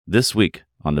this week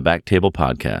on the Back Table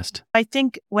Podcast. I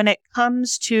think when it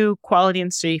comes to quality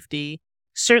and safety,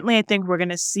 certainly I think we're going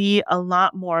to see a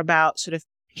lot more about sort of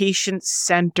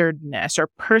patient-centeredness or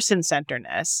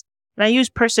person-centeredness. And I use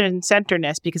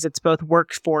person-centeredness because it's both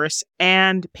workforce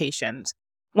and patients.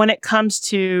 When it comes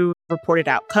to reported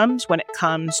outcomes, when it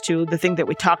comes to the thing that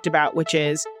we talked about, which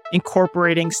is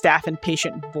incorporating staff and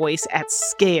patient voice at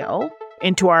scale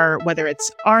into whether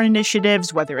it's our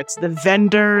initiatives, whether it's the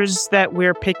vendors that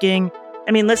we're picking.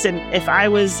 I mean, listen, if I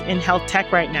was in health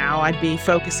tech right now, I'd be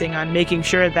focusing on making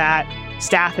sure that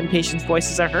staff and patients'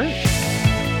 voices are heard.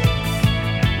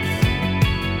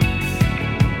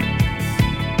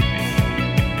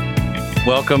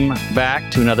 Welcome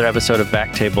back to another episode of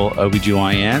Back Table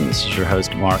OBGYN. This is your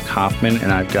host, Mark Hoffman,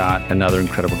 and I've got another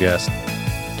incredible guest,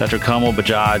 Dr. Komal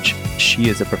Bajaj. She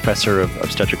is a professor of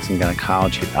obstetrics and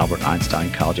gynecology at Albert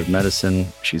Einstein College of Medicine.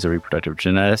 She's a reproductive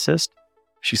geneticist.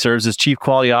 She serves as Chief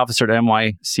Quality Officer at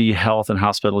NYC Health and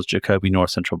Hospitals, Jacoby,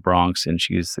 North Central Bronx, and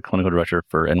she's the Clinical Director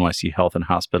for NYC Health and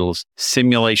Hospitals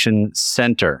Simulation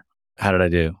Center. How did I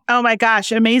do? Oh my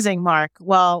gosh, amazing, Mark.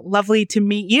 Well, lovely to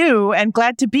meet you and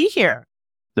glad to be here.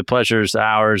 The pleasure's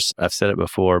ours. I've said it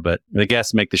before, but the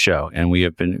guests make the show. And we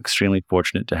have been extremely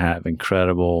fortunate to have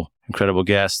incredible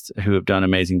guests who have done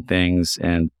amazing things.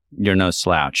 And you're no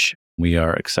slouch. We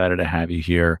are excited to have you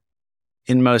here.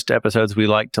 In most episodes, we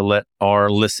like to let our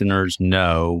listeners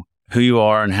know who you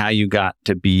are and how you got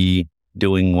to be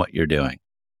doing what you're doing.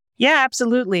 Yeah,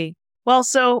 absolutely. Well,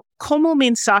 so Komal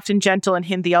means soft and gentle in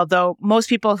Hindi, although most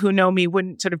people who know me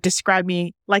wouldn't sort of describe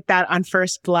me like that on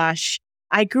first blush.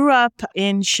 I grew up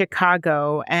in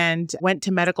Chicago and went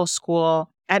to medical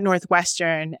school at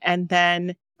Northwestern and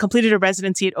then completed a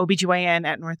residency at OBGYN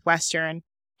at Northwestern.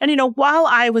 And, while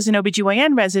I was an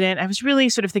OBGYN resident, I was really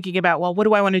sort of thinking about, well, what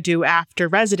do I want to do after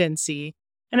residency?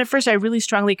 And at first, I really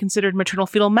strongly considered maternal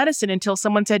fetal medicine until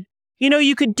someone said,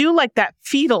 you could do like that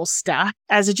fetal stuff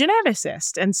as a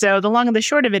geneticist. And so the long and the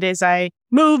short of it is I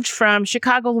moved from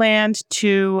Chicagoland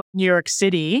to New York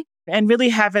City and really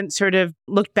haven't sort of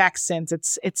looked back since.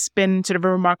 It's been sort of a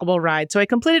remarkable ride. So I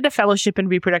completed a fellowship in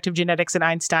reproductive genetics at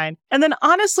Einstein and then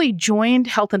honestly joined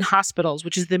Health and Hospitals,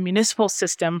 which is the municipal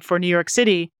system for New York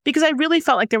City, because I really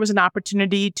felt like there was an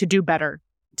opportunity to do better,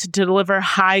 to deliver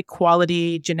high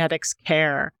quality genetics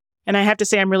care. And I have to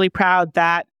say, I'm really proud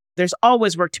that there's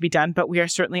always work to be done, but we are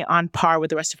certainly on par with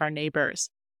the rest of our neighbors.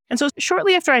 And so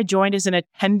shortly after I joined as an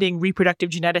attending reproductive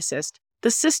geneticist,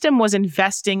 the system was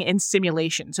investing in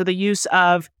simulation. So the use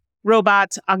of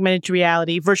robots, augmented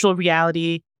reality, virtual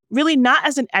reality, really not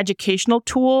as an educational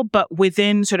tool, but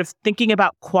within sort of thinking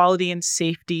about quality and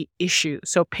safety issues.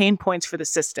 So pain points for the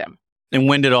system. And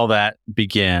when did all that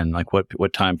begin? Like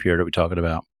what time period are we talking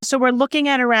about? So we're looking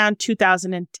at around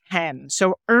 2010.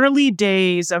 So early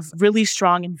days of really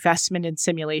strong investment in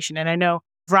simulation. And I know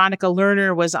Veronica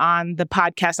Lerner was on the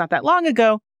podcast not that long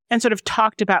ago and sort of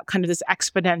talked about kind of this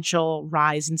exponential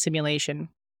rise in simulation.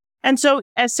 And so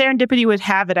as serendipity would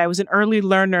have it, I was an early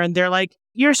learner and they're like,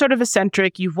 you're sort of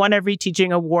eccentric. You've won every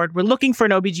teaching award. We're looking for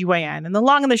an OBGYN. And the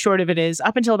long and the short of it is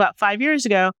up until about 5 years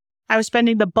ago, I was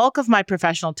spending the bulk of my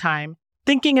professional time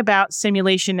thinking about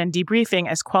simulation and debriefing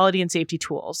as quality and safety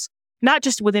tools, not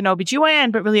just within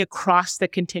OBGYN, but really across the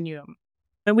continuum.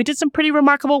 And we did some pretty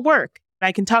remarkable work.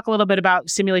 I can talk a little bit about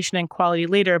simulation and quality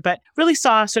later, but really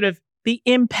saw sort of the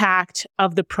impact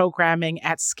of the programming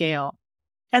at scale.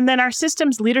 And then our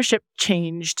system's leadership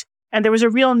changed, and there was a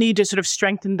real need to sort of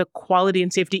strengthen the quality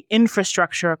and safety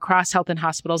infrastructure across health and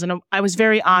hospitals. And I was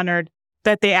very honored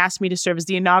that they asked me to serve as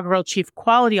the inaugural Chief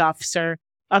Quality Officer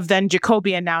of then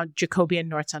Jacoby and now Jacoby in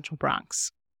North Central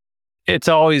Bronx. It's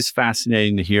always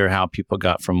fascinating to hear how people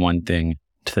got from one thing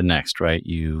to the next, right?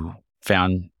 You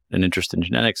found an interest in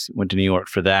genetics, went to New York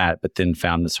for that, but then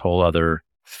found this whole other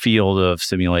field of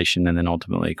simulation and then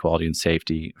ultimately quality and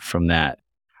safety from that.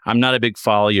 I'm not a big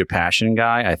follow your passion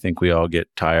guy. I think we all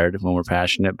get tired when we're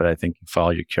passionate, but I think you follow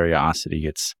your curiosity.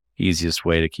 It's the easiest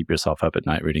way to keep yourself up at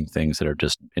night reading things that are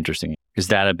just interesting. Is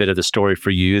that a bit of the story for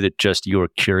you, that just you were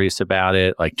curious about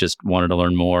it, like just wanted to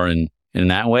learn more? And in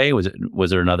that way, was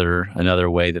there another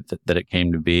way that it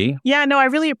came to be? Yeah, no, I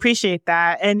really appreciate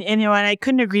that. And I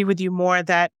couldn't agree with you more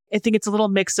that I think it's a little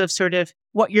mix of sort of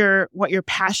what your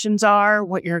passions are,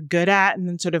 what you're good at, and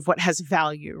then sort of what has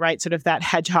value, right? Sort of that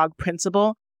hedgehog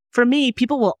principle. For me,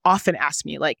 people will often ask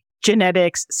me like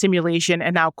genetics, simulation,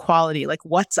 and now quality, like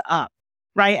what's up,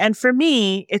 right? And for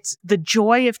me, it's the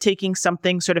joy of taking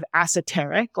something sort of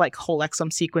esoteric, like whole exome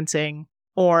sequencing,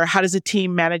 or how does a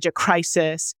team manage a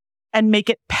crisis, and make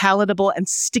it palatable and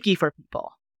sticky for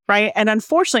people, right? And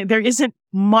unfortunately, there isn't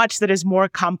much that is more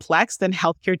complex than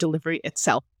healthcare delivery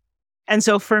itself. And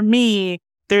so for me,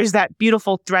 there's that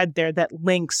beautiful thread there that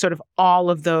links sort of all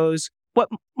of those, what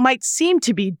might seem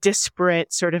to be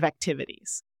disparate sort of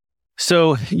activities.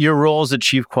 So your role as a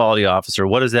chief quality officer,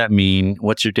 what does that mean?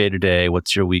 What's your day-to-day?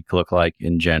 What's your week look like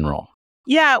in general?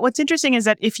 Yeah, what's interesting is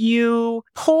that if you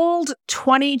polled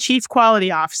 20 chief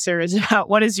quality officers about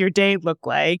what does your day look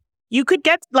like, you could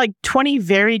get like 20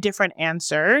 very different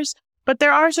answers, but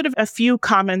there are sort of a few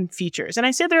common features. And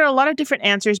I say there are a lot of different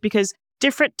answers because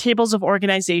different tables of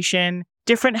organization,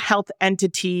 different health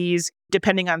entities,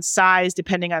 depending on size,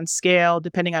 depending on scale,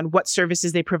 depending on what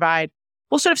services they provide,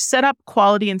 will sort of set up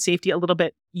quality and safety a little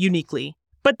bit uniquely.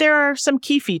 But there are some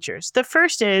key features. The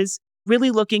first is really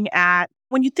looking at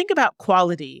when you think about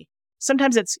quality,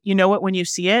 sometimes it's you know it when you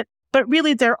see it, but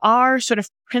really there are sort of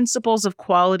principles of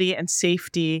quality and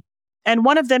safety. And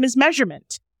one of them is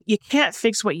measurement. You can't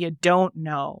fix what you don't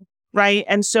know, right?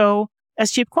 And so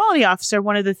as chief quality officer,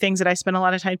 one of the things that I spend a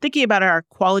lot of time thinking about are our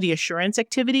quality assurance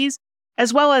activities,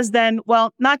 as well as then,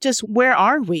 well, not just where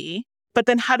are we, but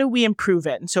then how do we improve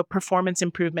it? And so performance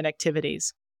improvement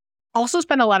activities. Also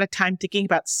spend a lot of time thinking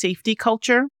about safety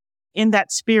culture in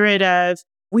that spirit of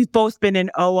we've both been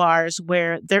in ORs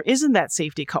where there isn't that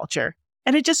safety culture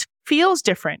and it just feels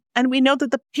different. And we know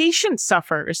that the patient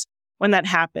suffers when that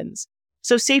happens.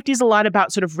 So safety is a lot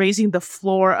about sort of raising the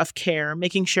floor of care,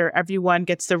 making sure everyone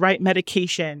gets the right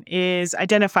medication, is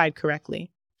identified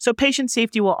correctly. So patient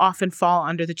safety will often fall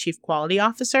under the chief quality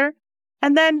officer.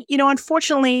 And then,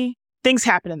 unfortunately, things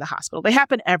happen in the hospital. They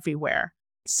happen everywhere.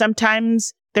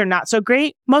 Sometimes they're not so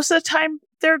great. Most of the time,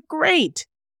 they're great.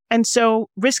 And so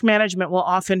risk management will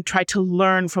often try to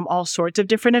learn from all sorts of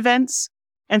different events.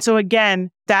 And so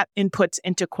again, that inputs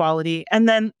into quality. And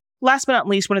then last but not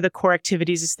least, one of the core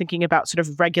activities is thinking about sort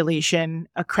of regulation,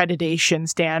 accreditation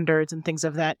standards, and things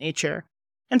of that nature.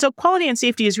 And so quality and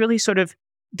safety is really sort of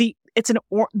the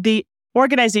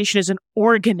organization is an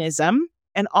organism,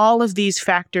 and all of these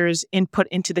factors input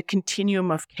into the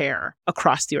continuum of care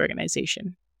across the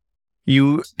organization.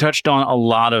 You touched on a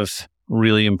lot of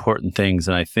really important things,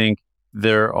 and I think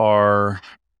there are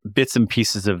bits and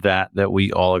pieces of that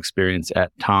we all experience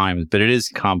at times, but it is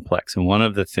complex. And one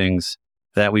of the things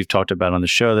that we've talked about on the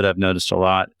show that I've noticed a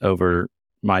lot over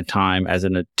my time as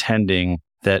an attending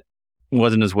that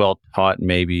wasn't as well taught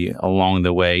maybe along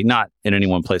the way, not in any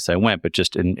one place I went, but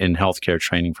just in healthcare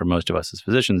training for most of us as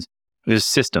physicians, is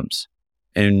systems.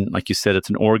 And like you said, it's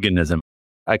an organism.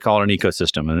 I call it an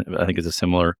ecosystem. And I think it's a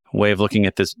similar way of looking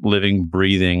at this living,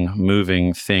 breathing,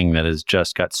 moving thing that has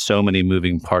just got so many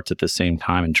moving parts at the same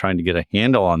time, and trying to get a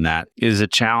handle on that is a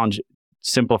challenge.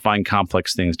 Simplifying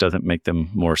complex things doesn't make them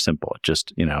more simple. It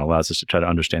just, allows us to try to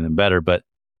understand them better. But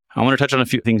I want to touch on a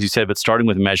few things you said, but starting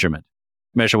with measurement.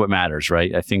 Measure what matters,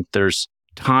 right? I think there's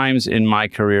times in my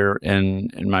career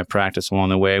and in my practice along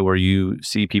the way where you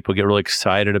see people get really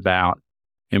excited about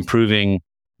improving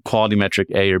quality metric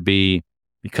A or B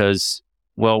because,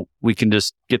 well, we can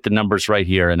just get the numbers right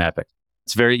here in Epic.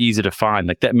 It's very easy to find.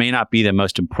 Like that may not be the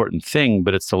most important thing,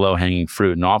 but it's the low-hanging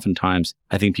fruit. And oftentimes,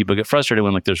 I think people get frustrated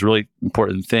when there's really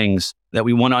important things that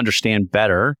we want to understand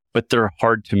better, but they're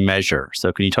hard to measure.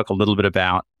 So can you talk a little bit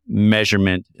about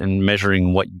measurement and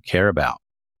measuring what you care about?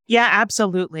 Yeah,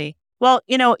 absolutely. Well,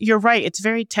 you're right. It's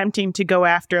very tempting to go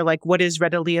after like what is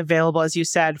readily available, as you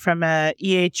said, from a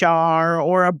EHR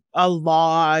or a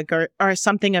log or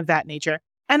something of that nature.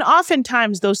 And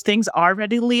oftentimes those things are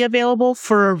readily available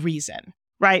for a reason,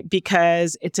 right?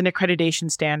 Because it's an accreditation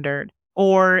standard,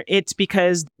 or it's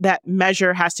because that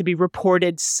measure has to be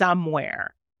reported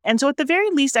somewhere. And so at the very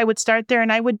least, I would start there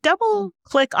and I would double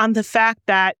click on the fact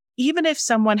that even if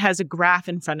someone has a graph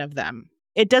in front of them,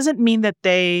 it doesn't mean that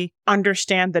they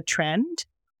understand the trend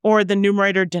or the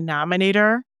numerator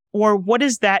denominator, or what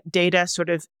does that data sort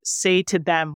of say to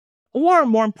them? Or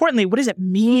more importantly, what does it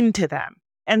mean to them?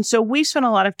 And so we spent a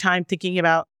lot of time thinking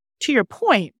about, to your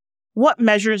point, what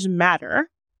measures matter,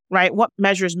 right? What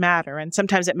measures matter? And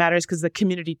sometimes it matters because the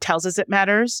community tells us it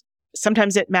matters.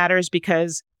 Sometimes it matters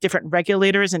because different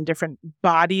regulators and different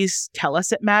bodies tell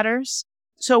us it matters.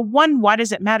 So one, why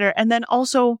does it matter? And then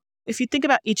also, if you think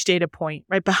about each data point,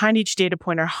 right, behind each data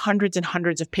point are hundreds and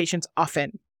hundreds of patients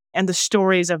often, and the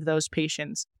stories of those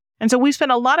patients. And so we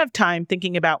spent a lot of time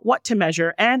thinking about what to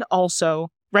measure and also,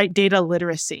 right, data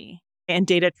literacy and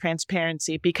data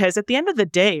transparency, because at the end of the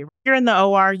day, you're in the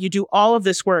OR, you do all of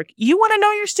this work. You want to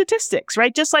know your statistics,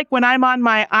 right? Just like when I'm on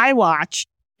my iWatch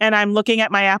and I'm looking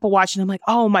at my Apple Watch and I'm like,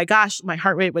 oh my gosh, my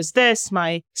heart rate was this,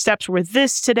 my steps were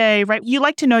this today, right? You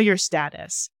like to know your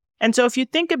status. And so if you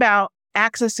think about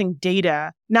accessing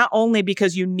data, not only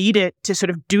because you need it to sort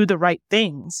of do the right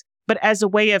things, but as a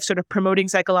way of sort of promoting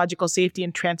psychological safety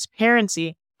and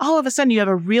transparency, all of a sudden you have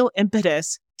a real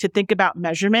impetus to think about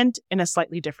measurement in a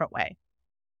slightly different way.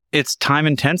 It's time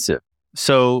intensive.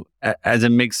 So as a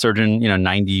MIG surgeon,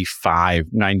 95,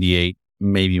 98,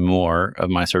 maybe more of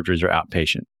my surgeries are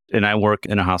outpatient. And I work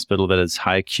in a hospital that is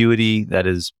high acuity, that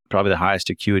is probably the highest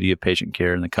acuity of patient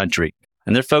care in the country.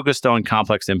 And they're focused on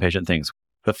complex inpatient things.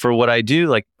 But for what I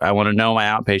do, I want to know my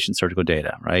outpatient surgical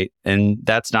data, right? And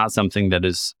that's not something that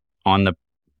is on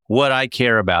what I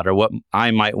care about or what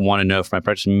I might want to know for my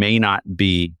practice may not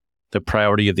be the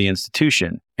priority of the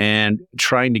institution. And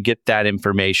trying to get that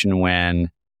information when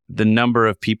the number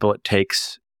of people it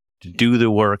takes to do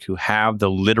the work who have the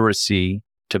literacy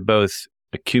to both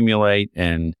accumulate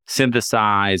and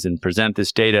synthesize and present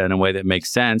this data in a way that makes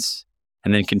sense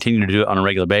and then continue to do it on a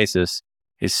regular basis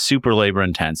is super labor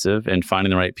intensive and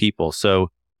finding the right people. So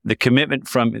the commitment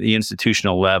from the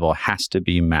institutional level has to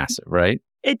be massive, right?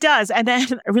 It does. And then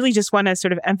I really just want to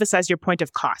sort of emphasize your point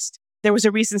of cost. There was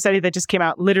a recent study that just came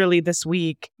out literally this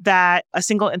week that a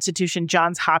single institution,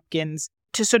 Johns Hopkins,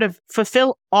 to sort of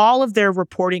fulfill all of their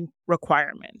reporting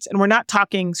requirements. And we're not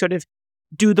talking sort of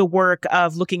do the work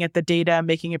of looking at the data,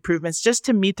 making improvements, just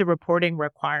to meet the reporting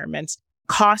requirements,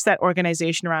 cost that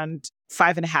organization around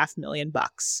 $5.5 million.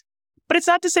 But it's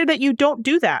not to say that you don't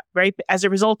do that, right? As a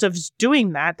result of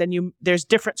doing that, then there's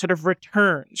different sort of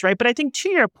returns, right? But I think to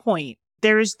your point,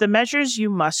 there's the measures you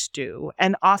must do.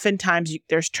 And oftentimes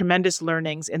there's tremendous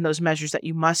learnings in those measures that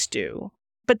you must do.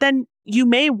 But then you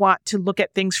may want to look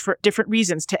at things for different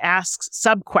reasons, to ask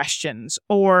sub-questions,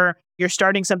 or you're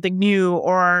starting something new,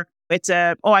 or it's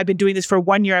I've been doing this for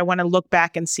 1 year. I want to look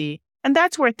back and see. And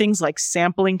that's where things like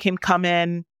sampling can come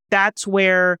in. That's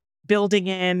where building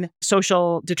in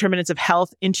social determinants of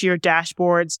health into your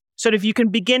dashboards, sort of you can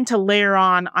begin to layer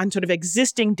on sort of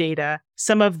existing data,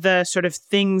 some of the sort of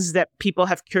things that people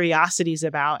have curiosities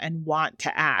about and want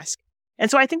to ask. And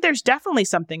so I think there's definitely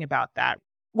something about that.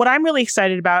 What I'm really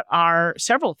excited about are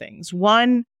several things.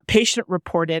 One,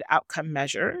 patient-reported outcome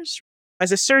measures.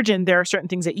 As a surgeon, there are certain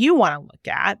things that you want to look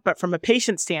at, but from a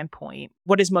patient standpoint,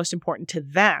 what is most important to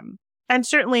them? And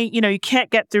certainly, you can't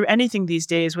get through anything these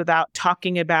days without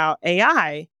talking about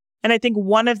AI. And I think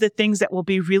one of the things that will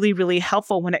be really, really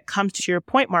helpful when it comes to your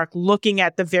point, Mark, looking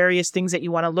at the various things that you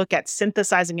want to look at,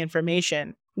 synthesizing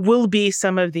information, will be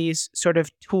some of these sort of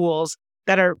tools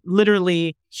that are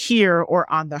literally here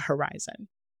or on the horizon.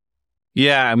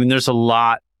 Yeah, I mean, there's a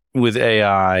lot with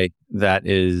AI that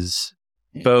is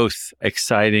both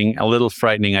exciting, a little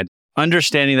frightening.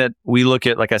 Understanding that we look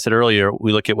at, like I said earlier,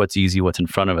 we look at what's easy, what's in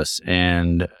front of us,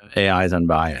 and AI is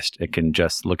unbiased. It can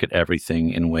just look at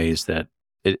everything in ways that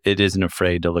it isn't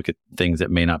afraid to look at things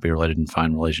that may not be related and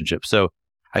find relationships. So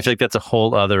I feel like that's a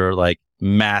whole other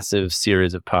massive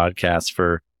series of podcasts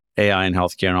for AI in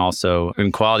healthcare and also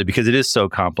in quality because it is so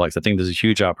complex. I think there's a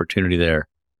huge opportunity there.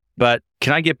 But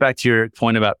can I get back to your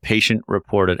point about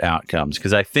patient-reported outcomes?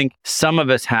 Because I think some of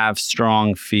us have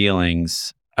strong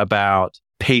feelings about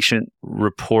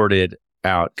patient-reported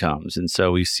outcomes. And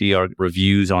so we see our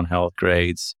reviews on health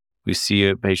grades. We see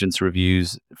a patient's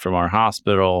reviews from our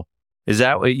hospital. Is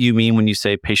that what you mean when you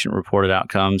say patient-reported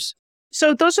outcomes?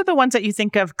 So those are the ones that you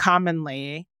think of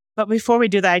commonly. But before we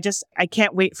do that, I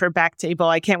can't wait for Backtable.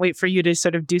 I can't wait for you to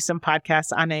sort of do some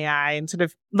podcasts on AI and sort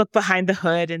of look behind the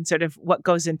hood and sort of what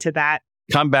goes into that.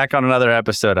 Come back on another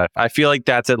episode. I feel like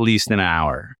that's at least an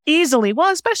hour. Easily. Well,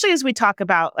 especially as we talk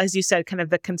about, as you said, kind of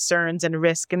the concerns and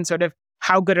risk and sort of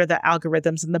how good are the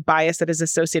algorithms and the bias that is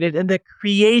associated in the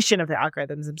creation of the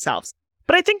algorithms themselves.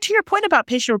 But I think to your point about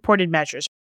patient-reported measures,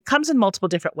 it comes in multiple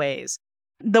different ways.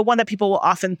 The one that people will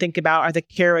often think about are the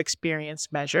care experience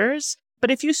measures. But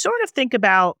if you sort of think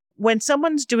about when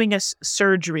someone's doing a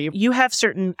surgery, you have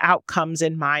certain outcomes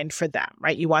in mind for them,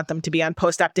 right? You want them to be on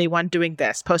post-op day 1 doing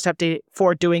this, post-op day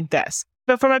 4 doing this.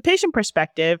 But from a patient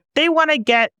perspective, they want to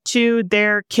get to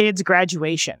their kid's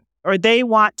graduation, or they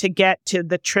want to get to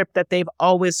the trip that they've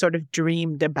always sort of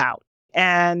dreamed about.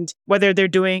 And whether they're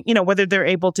doing, whether they're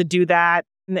able to do that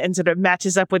and sort of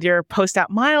matches up with your post-op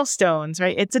milestones,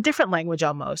 right? It's a different language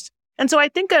almost. And so I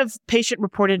think of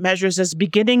patient-reported measures as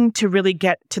beginning to really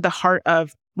get to the heart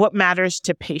of what matters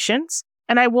to patients.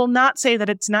 And I will not say that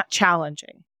it's not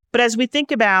challenging. But as we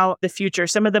think about the future,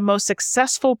 some of the most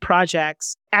successful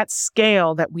projects at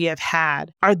scale that we have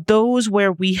had are those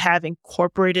where we have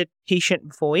incorporated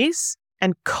patient voice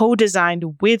and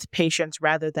co-designed with patients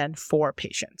rather than for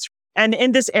patients. And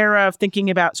in this era of thinking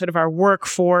about sort of our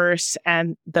workforce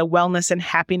and the wellness and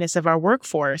happiness of our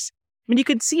workforce, I mean, you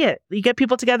can see it. You get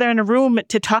people together in a room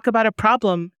to talk about a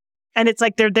problem, and it's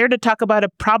like they're there to talk about a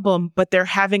problem, but they're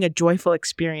having a joyful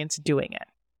experience doing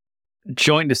it.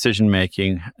 Joint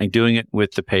decision-making and doing it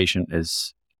with the patient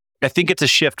is I think it's a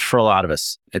shift for a lot of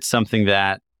us. It's something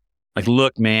that, like,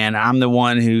 look, man, I'm the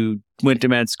one who went to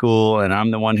med school and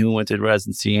I'm the one who went to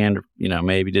residency and,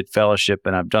 maybe did fellowship,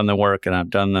 and I've done the work and I've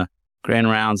done the grand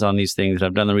rounds on these things and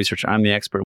I've done the research. I'm the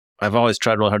expert. I've always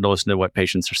tried really hard to listen to what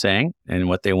patients are saying and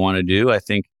what they want to do. I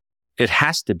think it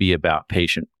has to be about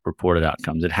patient-reported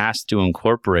outcomes. It has to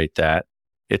incorporate that.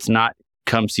 It's not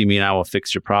come see me and I will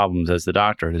fix your problems as the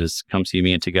doctor. It is come see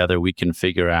me and together we can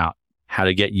figure out how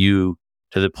to get you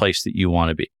to the place that you want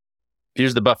to be.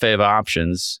 Here's the buffet of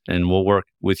options and we'll work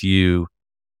with you.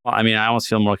 I mean, I almost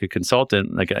feel more like a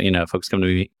consultant, like, folks come to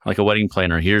me like a wedding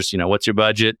planner. Here's, what's your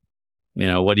budget?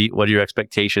 What are your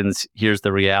expectations? Here's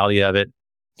the reality of it.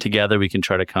 Together, we can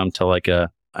try to come to like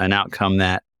an outcome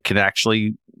that can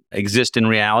actually exist in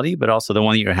reality, but also the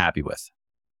one that you're happy with.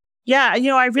 Yeah,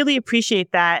 I really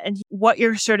appreciate that. And what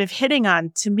you're sort of hitting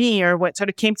on to me, or what sort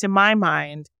of came to my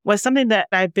mind, was something that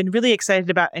I've been really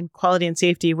excited about in quality and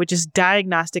safety, which is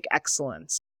diagnostic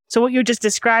excellence. So what you just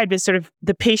described is sort of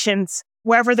the patients,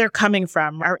 wherever they're coming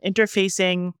from, are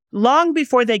interfacing long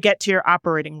before they get to your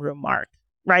operating room mark,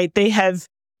 right? They have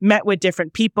met with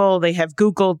different people. They have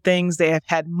Googled things. They have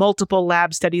had multiple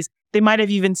lab studies. They might have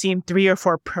even seen 3 or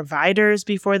 4 providers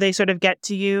before they sort of get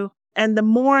to you. And the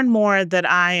more and more that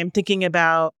I am thinking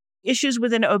about issues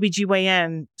within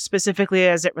OBGYN, specifically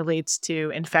as it relates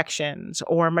to infections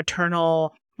or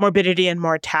maternal morbidity and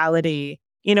mortality,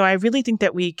 I really think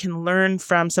that we can learn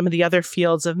from some of the other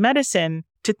fields of medicine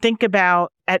to think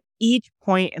about at each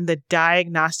point in the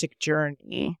diagnostic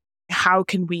journey, how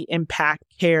can we impact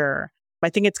care? I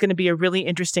think it's going to be a really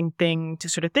interesting thing to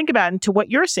sort of think about, and to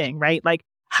what you're saying, right? Like,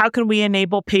 how can we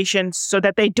enable patients so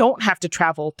that they don't have to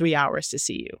travel 3 hours to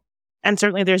see you? And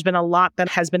certainly there's been a lot that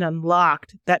has been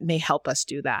unlocked that may help us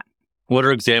do that. What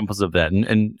are examples of that?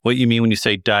 And what you mean when you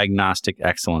say diagnostic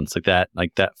excellence,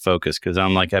 like that focus? Because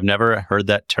I'm like, I've never heard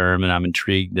that term and I'm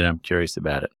intrigued and I'm curious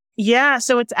about it. Yeah.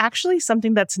 So it's actually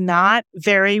something that's not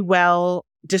very well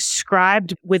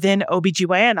described within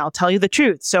OBGYN. I'll tell you the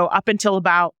truth. So up until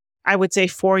about, I would say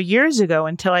 4 years ago,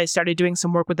 until I started doing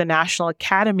some work with the national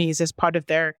academies as part of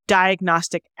their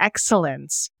diagnostic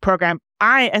excellence program,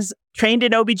 I, as trained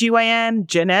in OBGYN,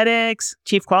 genetics,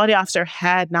 chief quality officer,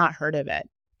 had not heard of it.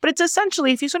 But it's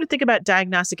essentially, if you sort of think about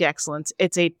diagnostic excellence,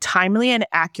 it's a timely and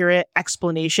accurate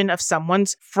explanation of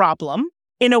someone's problem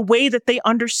in a way that they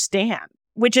understand,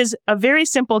 which is a very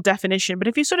simple definition. But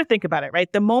if you sort of think about it,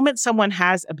 right, the moment someone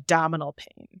has abdominal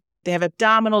pain, they have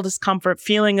abdominal discomfort,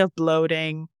 feeling of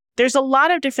bloating, there's a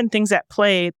lot of different things at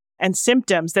play and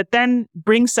symptoms that then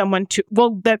bring someone to,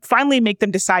 that finally make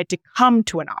them decide to come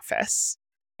to an office.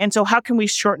 And so how can we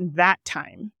shorten that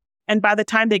time? And by the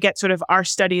time they get sort of our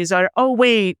studies are, oh,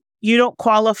 wait, you don't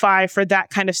qualify for that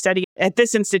kind of study at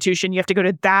this institution. You have to go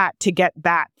to that to get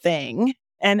that thing,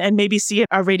 and maybe see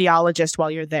a radiologist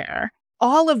while you're there.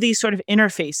 All of these sort of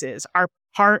interfaces are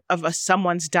part of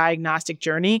someone's diagnostic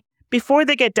journey before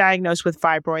they get diagnosed with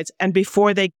fibroids and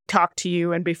before they talk to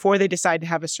you and before they decide to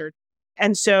have a surgery.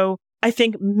 And so I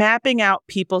think mapping out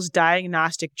people's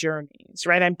diagnostic journeys,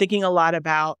 right? I'm thinking a lot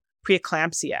about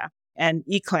preeclampsia and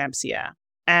eclampsia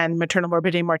and maternal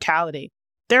morbidity and mortality.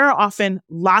 There are often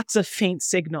lots of faint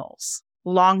signals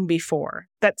long before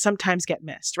that sometimes get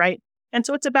missed, right? And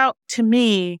so it's about, to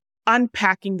me,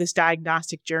 unpacking this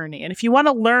diagnostic journey. And if you want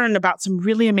to learn about some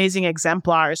really amazing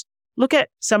exemplars, look at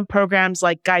some programs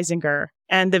like Geisinger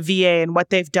and the VA and what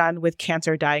they've done with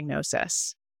cancer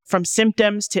diagnosis. From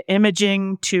symptoms to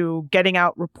imaging to getting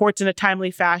out reports in a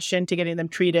timely fashion to getting them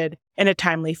treated in a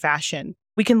timely fashion.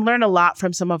 We can learn a lot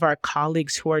from some of our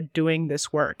colleagues who are doing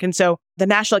this work. And so the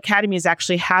National Academy is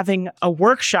actually having a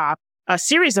workshop, a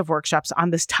series of workshops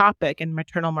on this topic, and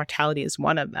maternal mortality is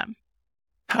one of them.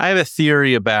 I have a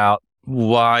theory about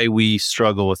why we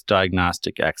struggle with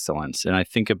diagnostic excellence. And I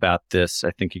think about this,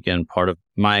 I think, again, part of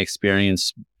my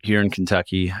experience here in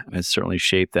Kentucky has certainly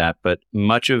shaped that. But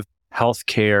much of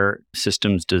healthcare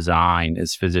systems design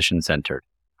is physician-centered.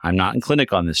 I'm not in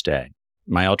clinic on this day.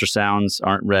 My ultrasounds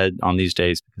aren't read on these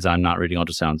days because I'm not reading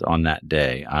ultrasounds on that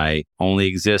day. I only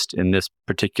exist in this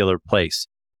particular place.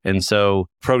 And so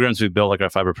programs we've built, like our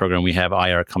fiber program, we have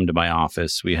IR come to my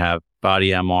office. We have body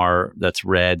MR that's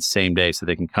read same day so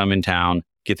they can come in town,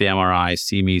 get the MRI,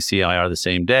 see me, see IR the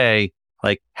same day.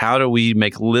 Like, how do we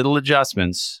make little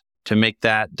adjustments to make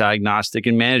that diagnostic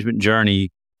and management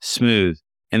journey smooth?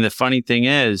 And the funny thing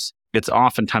is, it's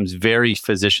oftentimes very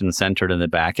physician-centered in the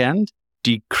back end,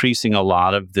 decreasing a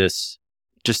lot of this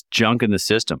just junk in the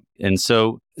system. And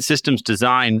so systems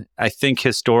design, I think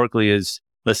historically is,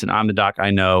 listen, I'm the doc, I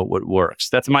know what works.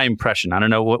 That's my impression. I don't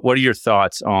know, what are your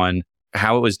thoughts on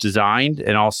how it was designed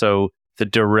and also the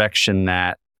direction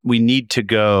that we need to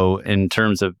go in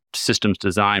terms of systems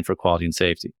design for quality and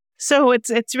safety? So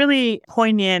it's really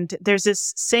poignant. There's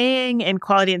this saying in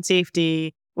quality and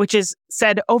safety, which is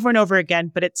said over and over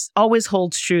again, but it's always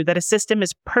holds true, that a system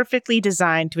is perfectly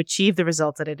designed to achieve the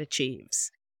results that it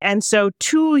achieves. And so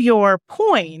to your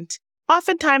point,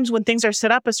 oftentimes when things are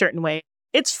set up a certain way,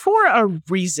 it's for a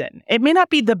reason. It may not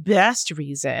be the best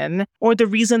reason or the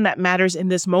reason that matters in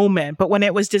this moment, but when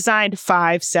it was designed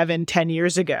 5, 7, 10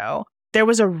 years ago, there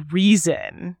was a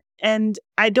reason. And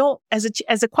I don't, as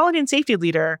a quality and safety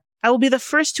leader, I will be the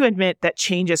first to admit that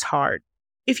change is hard.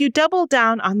 If you double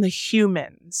down on the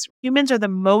humans are the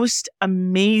most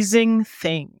amazing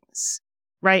things,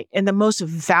 right? And the most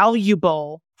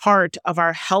valuable part of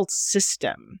our health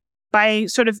system. By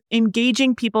sort of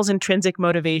engaging people's intrinsic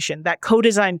motivation, that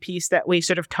co-design piece that we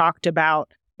sort of talked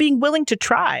about, being willing to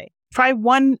try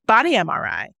one body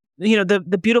MRI.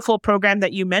 The beautiful program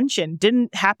that you mentioned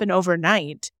didn't happen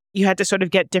overnight. You had to sort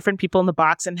of get different people in the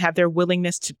box and have their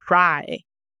willingness to try.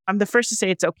 I'm the first to say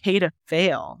it's okay to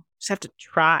fail. Just have to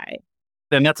try.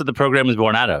 And that's what the program was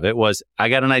born out of. It was, I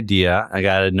got an idea. I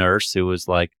got a nurse who was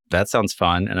like, that sounds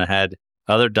fun. And I had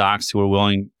other docs who were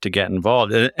willing to get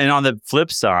involved. And on the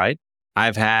flip side,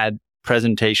 I've had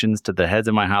presentations to the heads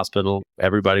of my hospital.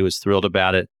 Everybody was thrilled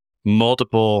about it.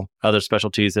 Multiple other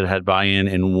specialties that had buy-in,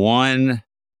 and one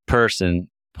person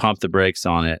pumped the brakes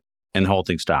on it and the whole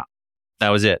thing stopped. That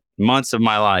was it. Months of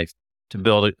my life to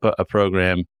build a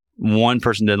program. One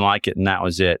person didn't like it, and that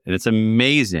was it. And it's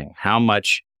amazing how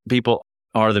much people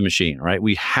are the machine, right?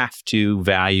 We have to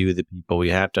value the people.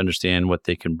 We have to understand what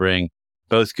they can bring,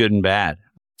 both good and bad.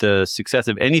 The success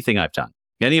of anything I've done,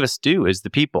 any of us do, is the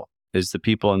people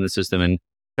in the system. And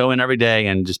go in every day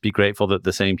and just be grateful that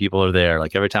the same people are there.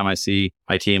 Like every time I see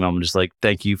my team, I'm just like,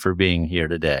 thank you for being here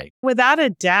today. Without a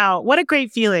doubt. What a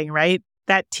great feeling, right?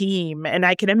 That team. And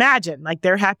I can imagine like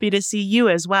they're happy to see you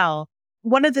as well.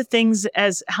 One of the things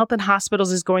as health and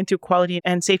hospitals is going through quality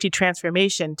and safety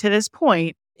transformation to this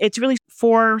point, it's really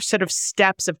 4 sort of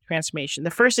steps of transformation.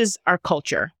 The first is our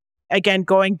culture. Again,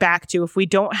 going back to if we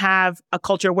don't have a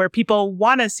culture where people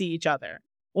want to see each other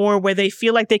or where they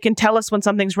feel like they can tell us when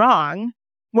something's wrong,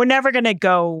 we're never going to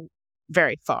go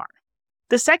very far.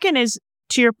 The second is,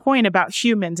 to your point about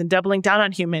humans and doubling down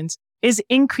on humans, is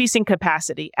increasing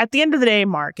capacity. At the end of the day,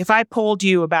 Mark, if I polled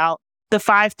you about the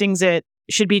 5 things that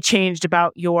should be changed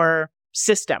about your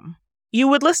system, you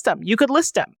would list them. You could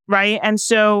list them, right? And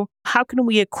so how can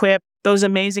we equip those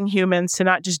amazing humans to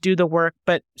not just do the work,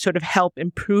 but sort of help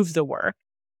improve the work?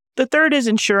 The third is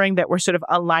ensuring that we're sort of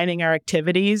aligning our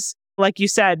activities. Like you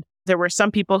said, there were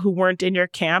some people who weren't in your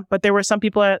camp, but there were some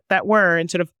people that were,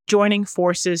 and sort of joining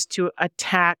forces to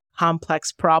attack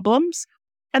complex problems.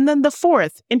 And then the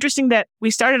fourth, interesting that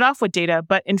we started off with data,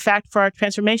 but in fact, for our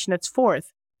transformation, it's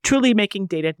fourth, truly making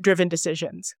data-driven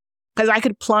decisions. Because I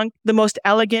could plunk the most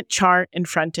elegant chart in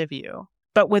front of you,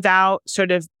 but without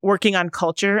sort of working on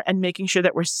culture and making sure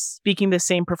that we're speaking the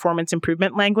same performance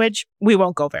improvement language, we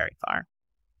won't go very far.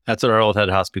 That's what our old head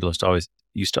hospitalist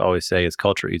used to always say is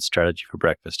culture eats strategy for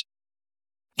breakfast.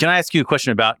 Can I ask you a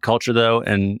question about culture, though?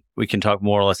 And we can talk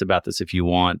more or less about this if you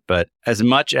want. But as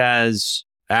much as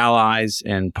allies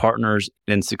and partners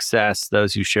in success,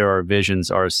 those who share our visions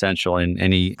are essential in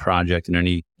any project and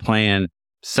any plan,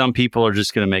 some people are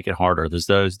just going to make it harder. There's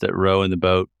those that row in the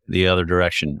boat the other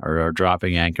direction or are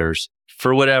dropping anchors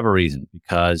for whatever reason,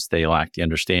 because they lack the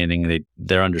understanding.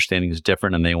 Their understanding is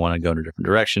different and they want to go in a different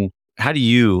direction. How do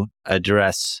you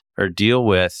address or deal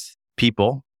with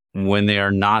people when they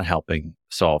are not helping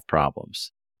solve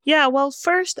problems? Yeah, well,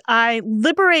 first, I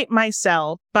liberate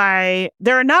myself there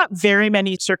are not very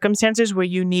many circumstances where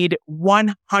you need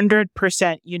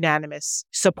 100% unanimous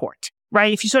support,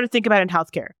 right? If you sort of think about it in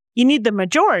healthcare, you need the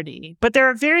majority, but there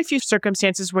are very few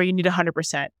circumstances where you need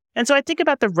 100%. And so I think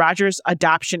about the Rogers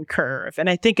adoption curve, and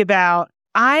I think about,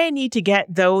 I need to get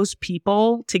those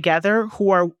people together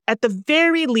who are at the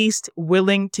very least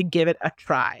willing to give it a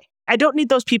try. I don't need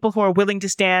those people who are willing to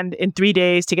stand in 3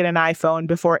 days to get an iPhone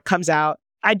before it comes out.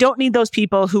 I don't need those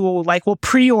people who will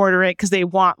pre-order it because they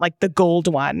want the gold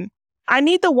one. I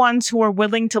need the ones who are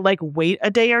willing to wait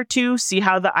a day or two, see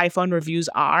how the iPhone reviews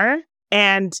are,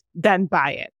 and then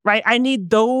buy it, right? I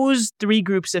need those 3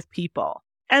 groups of people.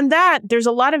 And that there's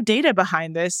a lot of data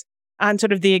behind this on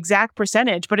sort of the exact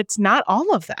percentage, but it's not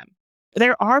all of them.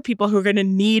 There are people who are going to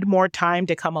need more time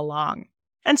to come along.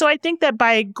 And so I think that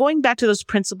by going back to those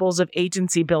principles of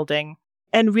agency building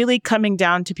and really coming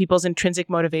down to people's intrinsic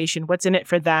motivation, what's in it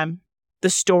for them, the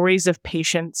stories of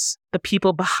patients, the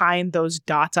people behind those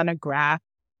dots on a graph,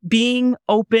 being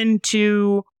open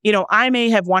to, I may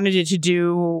have wanted it to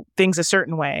do things a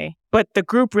certain way, but the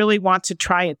group really wants to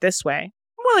try it this way.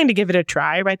 I'm willing to give it a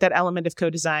try, right? That element of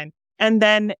co-design. And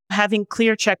then having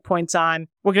clear checkpoints on,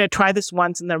 we're going to try this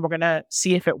once and then we're going to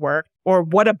see if it worked, or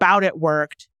what about it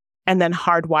worked, and then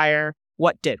hardwire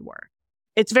what did work.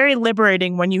 It's very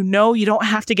liberating when you don't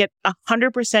have to get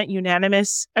 100%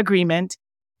 unanimous agreement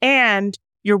and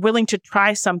you're willing to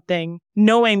try something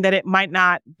knowing that it might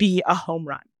not be a home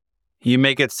run. You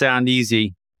make it sound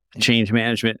easy. Change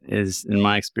management is, in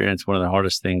my experience, one of the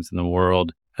hardest things in the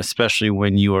world, especially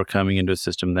when you are coming into a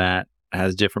system that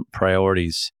has different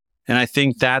priorities. And I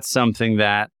think that's something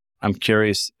that I'm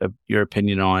curious of your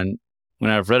opinion on. When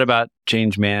I've read about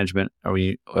change management or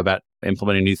about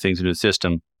implementing new things into a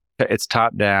system, it's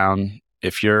top down.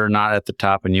 If you're not at the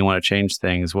top and you want to change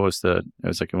things, it was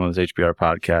like in one of those HBR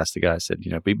podcasts, the guy said,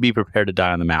 be prepared to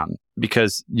die on the mountain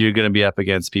because you're going to be up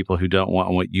against people who don't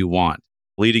want what you want.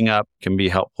 Leading up can be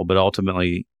helpful, but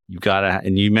ultimately you've got to,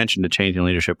 and you mentioned the change in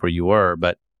leadership where you were,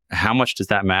 but how much does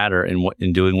that matter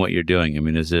in doing what you're doing? I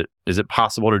mean, is it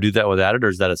possible to do that without it, or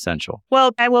is that essential?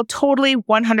 Well, I will totally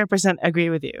 100% agree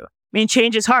with you. I mean,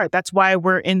 change is hard. That's why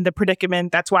we're in the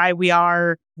predicament. That's why we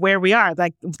are where we are.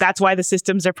 Like, that's why the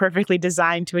systems are perfectly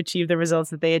designed to achieve the results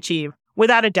that they achieve,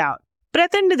 without a doubt. But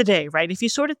at the end of the day, right, if you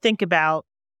sort of think about,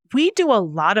 we do a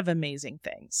lot of amazing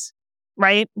things,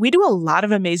 right? We do a lot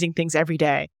of amazing things every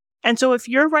day. And so if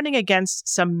you're running against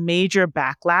some major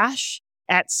backlash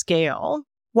at scale,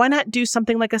 why not do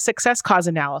something like a success cause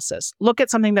analysis? Look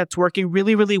at something that's working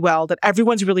really, really well, that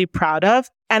everyone's really proud of,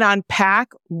 and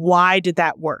unpack why did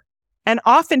that work? And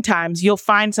oftentimes you'll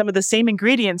find some of the same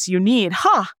ingredients you need.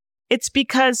 It's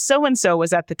because so-and-so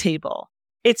was at the table.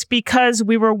 It's because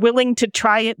we were willing to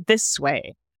try it this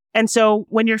way. And so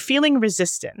when you're feeling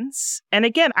resistance, and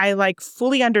again, I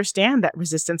fully understand that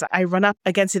resistance. I run up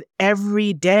against it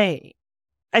every day.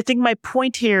 I think my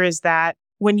point here is that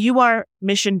when you are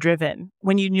mission driven,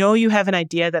 when you have an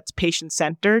idea that's patient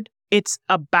centered, it's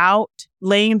about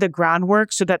laying the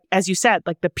groundwork so that, as you said,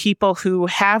 the people who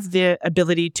have the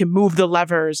ability to move the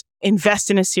levers, invest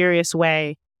in a serious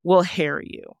way, will hear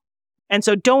you. And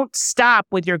so don't stop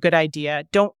with your good idea.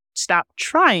 Don't stop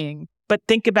trying, but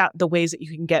think about the ways that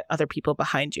you can get other people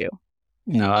behind you.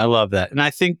 No, I love that. And I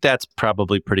think that's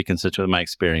probably pretty consistent with my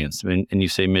experience. I mean, and you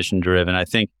say mission driven. I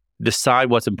think decide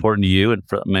what's important to you. And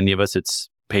for many of us, it's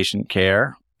patient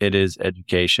care. It is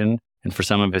education. And for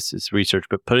some of us, it's research,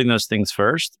 but putting those things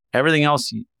first. Everything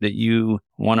else that you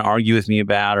want to argue with me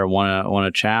about or want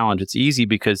to challenge, it's easy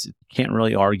because you can't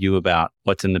really argue about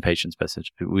what's in the patient's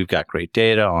message. We've got great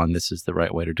data on this is the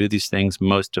right way to do these things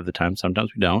most of the time.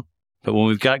 Sometimes we don't. But when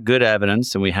we've got good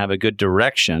evidence and we have a good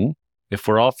direction, if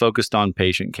we're all focused on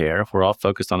patient care, if we're all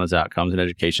focused on those outcomes and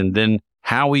education, then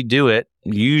how we do it,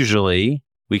 usually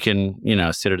we can,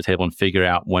 sit at a table and figure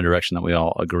out one direction that we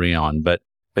all agree on. But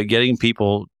getting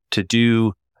people to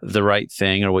do the right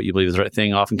thing or what you believe is the right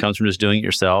thing often comes from just doing it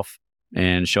yourself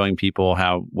and showing people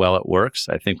how well it works.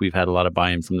 I think we've had a lot of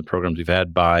buy-in from the programs we've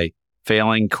had by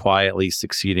failing quietly,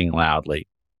 succeeding loudly.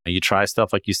 You try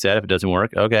stuff like you said, if it doesn't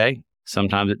work, okay.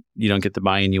 Sometimes you don't get the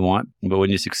buy-in you want, but when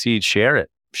you succeed, share it.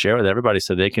 Share with everybody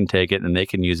so they can take it and they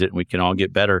can use it and we can all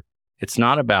get better. It's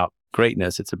not about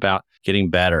greatness. It's about getting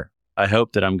better. I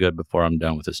hope that I'm good before I'm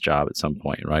done with this job at some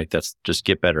point, right? That's just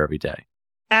get better every day.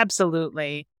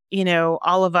 Absolutely.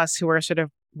 All of us who are sort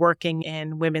of working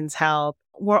in women's health,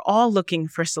 we're all looking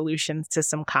for solutions to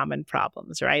some common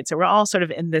problems, right? So we're all sort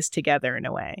of in this together in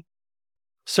a way.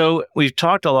 So we've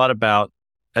talked a lot about,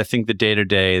 I think, the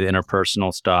day-to-day, the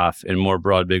interpersonal stuff and more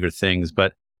broad, bigger things.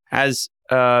 But as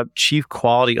a chief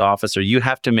quality officer, you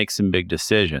have to make some big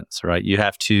decisions, right? You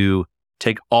have to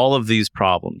take all of these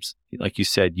problems. Like you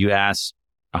said, you ask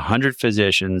 100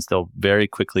 physicians, they'll very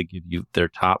quickly give you their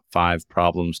top 5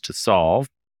 problems to solve.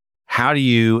 How do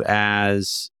you,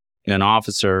 as an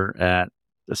officer at,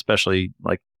 especially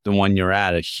like the one you're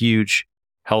at, a huge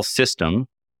health system,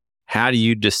 how do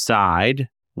you decide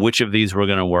which of these we're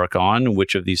going to work on,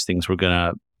 which of these things we're going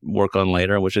to work on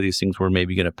later, which of these things we're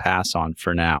maybe going to pass on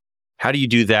for now? How do you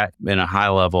do that in a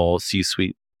high-level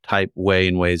C-suite type way,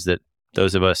 in ways that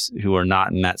those of us who are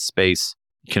not in that space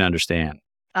can understand?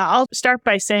 I'll start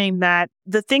by saying that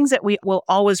the things that we will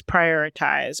always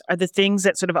prioritize are the things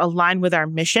that sort of align with our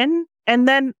mission. And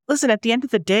then, listen, at the end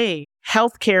of the day,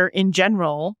 healthcare in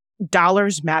general,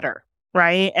 dollars matter,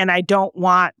 right? And I don't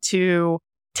want to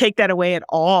take that away at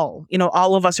all.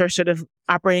 All of us are sort of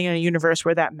operating in a universe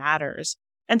where that matters.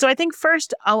 And so I think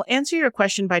first, I'll answer your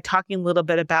question by talking a little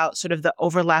bit about sort of the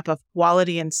overlap of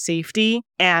quality and safety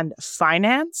and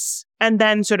finance, and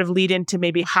then sort of lead into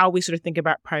maybe how we sort of think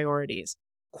about priorities.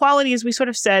 Quality, as we sort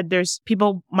of said,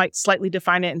 people might slightly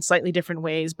define it in slightly different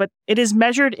ways, but it is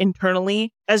measured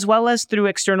internally as well as through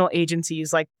external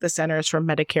agencies like the Centers for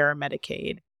Medicare or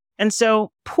Medicaid. And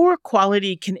so poor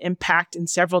quality can impact in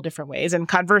several different ways. And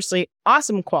conversely,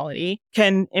 awesome quality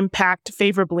can impact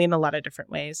favorably in a lot of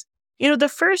different ways. The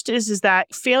first is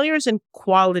that failures in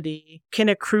quality can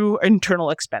accrue internal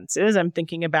expenses. I'm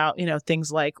thinking about,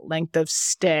 things like length of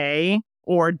stay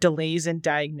or delays in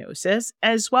diagnosis,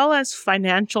 as well as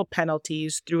financial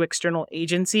penalties through external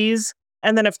agencies.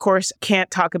 And then, of course,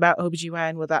 can't talk about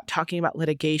OBGYN without talking about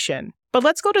litigation. But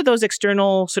let's go to those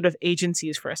external sort of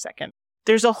agencies for a second.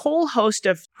 There's a whole host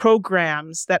of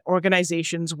programs that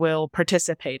organizations will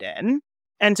participate in.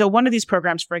 And so one of these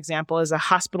programs, for example, is a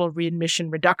hospital readmission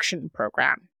reduction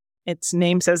program. Its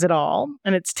name says it all,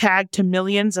 and it's tagged to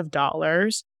millions of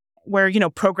dollars where,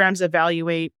 programs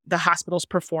evaluate the hospital's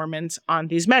performance on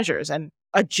these measures and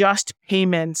adjust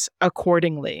payments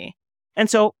accordingly. And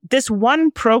so this one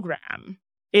program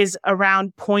is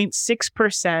around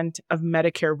 0.6% of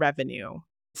Medicare revenue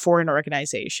for an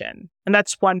organization. And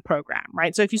that's one program,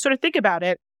 right? So if you sort of think about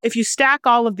it, if you stack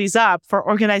all of these up for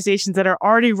organizations that are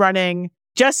already running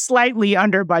just slightly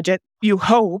under budget, you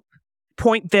hope,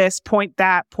 point this, point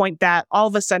that, all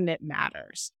of a sudden it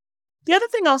matters. The other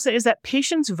thing I'll say is that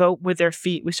patients vote with their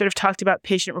feet. We sort of talked about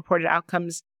patient-reported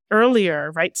outcomes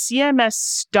earlier, right? CMS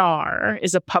STAR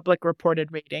is a public reported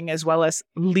rating, as well as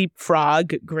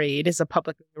Leapfrog grade is a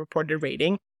publicly reported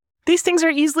rating. These things are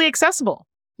easily accessible,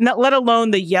 not let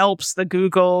alone the Yelps, the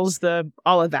Googles,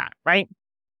 all of that, right?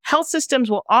 Health systems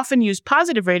will often use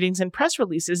positive ratings in press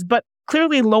releases, but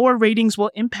clearly lower ratings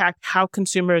will impact how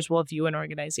consumers will view an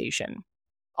organization.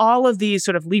 All of these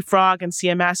sort of Leapfrog and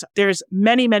CMS, there's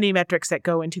many, many metrics that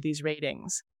go into these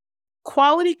ratings.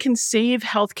 Quality can save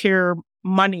healthcare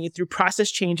money through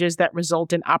process changes that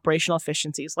result in operational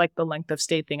efficiencies, like the length of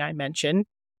stay thing I mentioned,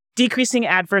 decreasing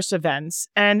adverse events,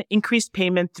 and increased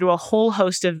payment through a whole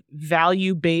host of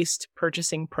value-based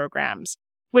purchasing programs,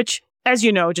 which, as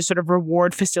you know, just sort of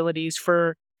reward facilities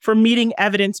for meeting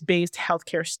evidence-based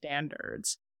healthcare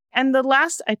standards. And the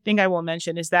last I think I will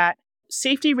mention is that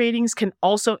safety ratings can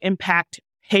also impact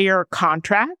payer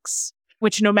contracts,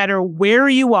 which no matter where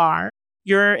you are,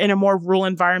 you're in a more rural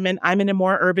environment, I'm in a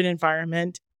more urban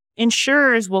environment,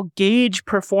 insurers will gauge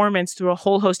performance through a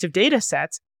whole host of data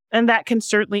sets, and that can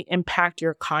certainly impact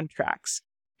your contracts.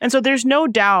 And so there's no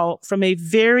doubt from a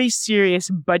very serious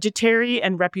budgetary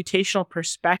and reputational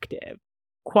perspective,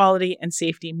 quality and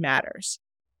safety matters.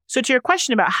 So to your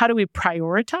question about how do we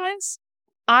prioritize,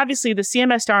 obviously the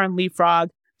CMS STAR and Leapfrog,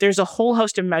 there's a whole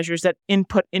host of measures that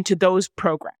input into those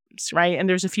programs, right? And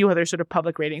there's a few other sort of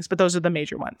public ratings, but those are the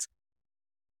major ones.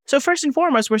 So first and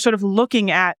foremost, we're sort of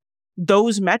looking at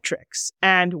those metrics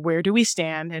and where do we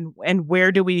stand and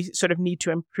where do we sort of need to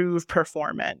improve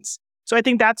performance. So I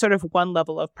think that's sort of one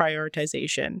level of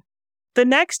prioritization. The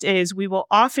next is we will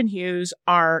often use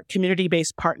our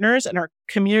community-based partners and our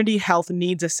community health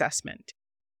needs assessment.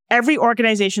 Every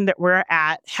organization that we're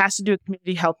at has to do a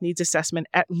community health needs assessment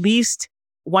at least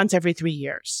once every 3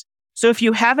 years. So if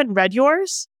you haven't read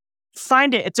yours,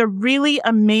 find it. It's a really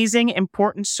amazing,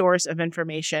 important source of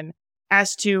information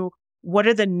as to what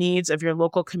are the needs of your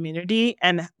local community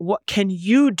and what can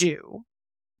you do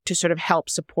to sort of help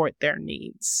support their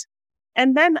needs.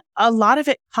 And then a lot of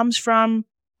it comes from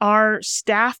our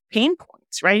staff pain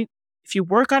points, right? If you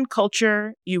work on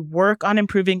culture, you work on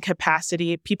improving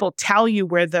capacity, people tell you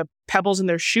where the pebbles in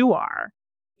their shoe are.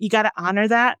 You got to honor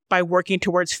that by working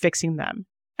towards fixing them.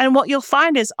 And what you'll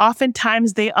find is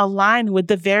oftentimes they align with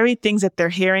the very things that they're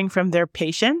hearing from their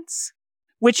patients,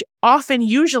 which often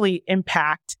usually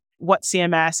impact what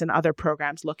CMS and other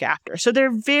programs look after. So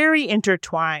they're very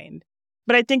intertwined.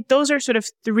 But I think those are sort of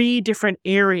three different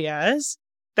areas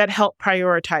that help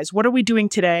prioritize. What are we doing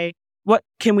today? What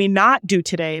can we not do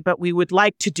today, but we would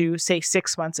like to do, say,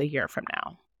 6 months, a year from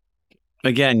now?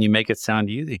 Again, you make it sound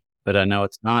easy, but I know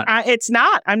it's not. It's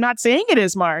not. I'm not saying it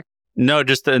is, Mark. No,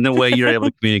 just in the way you're able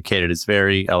to communicate it. It's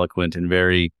very eloquent and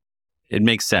it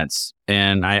makes sense.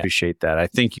 And I appreciate that. I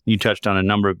think you touched on a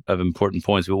number of important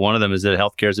points, but one of them is that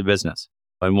healthcare is a business.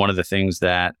 And one of the things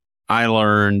that I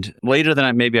learned later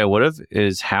than maybe I would have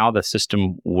is how the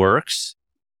system works.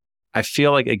 I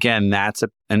feel like, again, that's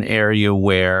an area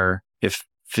where if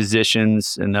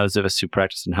physicians and those of us who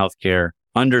practice in healthcare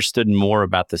understood more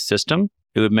about the system,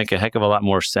 it would make a heck of a lot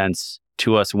more sense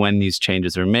to us when these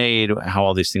changes are made, how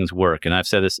all these things work. And I've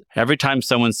said this every time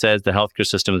someone says the healthcare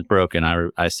system is broken,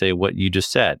 I say what you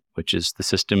just said, which is the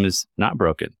system is not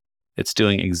broken. It's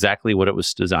doing exactly what it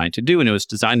was designed to do, and it was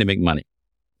designed to make money.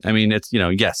 I mean, it's,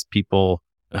 yes, people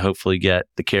hopefully get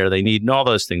the care they need and all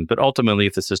those things. But ultimately,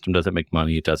 if the system doesn't make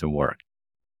money, it doesn't work.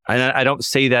 And I don't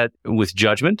say that with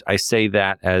judgment. I say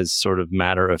that as sort of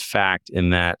matter of fact,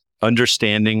 in that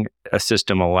understanding a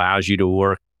system allows you to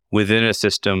work within a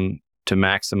system to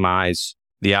maximize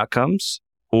the outcomes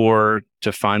or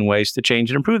to find ways to change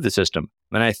and improve the system.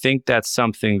 And I think that's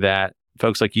something that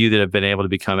folks like you that have been able to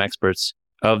become experts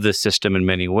of the system in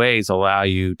many ways allow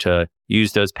you to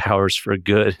use those powers for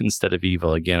good instead of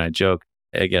evil. Again, I joke.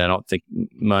 Again, I don't think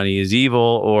money is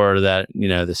evil or that,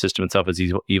 the system itself is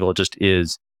evil. It just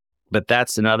is. But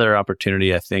that's another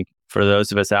opportunity, I think, for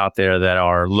those of us out there that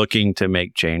are looking to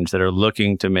make change, that are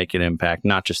looking to make an impact,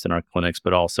 not just in our clinics,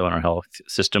 but also in our health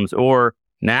systems or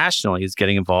nationally, is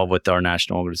getting involved with our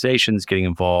national organizations, getting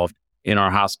involved in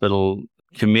our hospital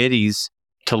committees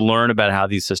to learn about how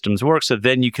these systems work. So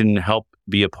then you can help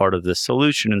be a part of the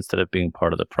solution instead of being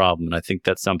part of the problem. And I think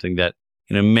that's something that,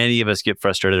 many of us get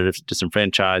frustrated or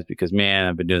disenfranchised because, man,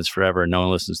 I've been doing this forever and no one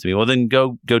listens to me. Well, then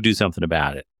go do something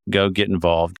about it. Go get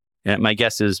involved. And my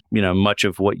guess is, much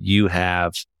of what you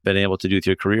have been able to do with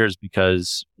your career is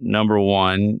because, number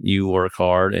one, you work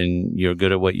hard and you're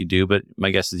good at what you do. But my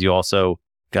guess is you also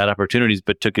got opportunities,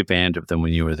 but took advantage of them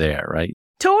when you were there, right?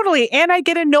 Totally. And I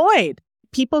get annoyed.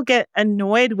 People get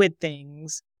annoyed with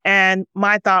things. And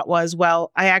my thought was,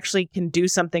 well, I actually can do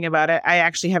something about it. I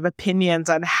actually have opinions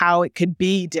on how it could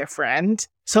be different.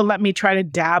 So let me try to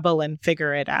dabble and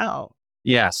figure it out.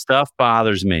 Yeah, stuff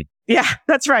bothers me. Yeah,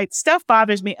 that's right. Stuff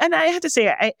bothers me. And I have to say,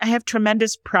 I have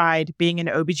tremendous pride being an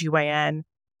OBGYN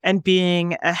and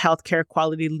being a healthcare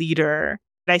quality leader.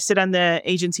 I sit on the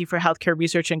Agency for Healthcare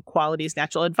Research and Quality's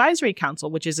National Advisory Council,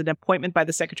 which is an appointment by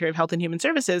the Secretary of Health and Human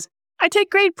Services. I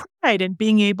take great pride in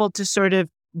being able to sort of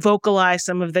vocalize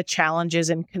some of the challenges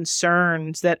and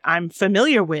concerns that I'm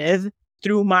familiar with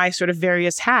through my sort of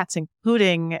various hats,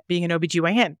 including being an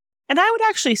OBGYN. And I would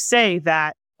actually say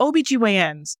that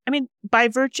OBGYNs, by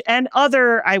virtue and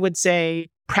other, I would say,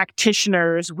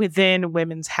 practitioners within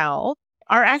women's health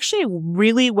are actually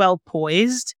really well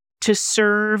poised to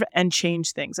serve and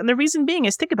change things. And the reason being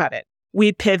is, think about it.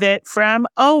 We pivot from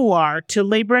OR to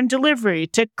labor and delivery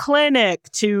to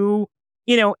clinic to,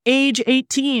 age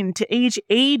 18 to age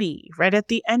 80, right? At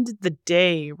the end of the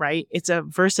day, right? It's a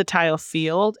versatile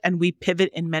field and we pivot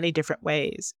in many different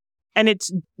ways. And it's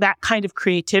that kind of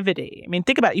creativity.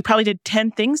 Think about it. You probably did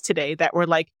 10 things today that were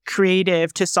like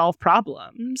creative to solve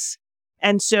problems.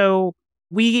 And so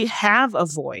we have a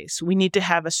voice. We need to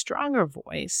have a stronger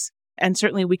voice. And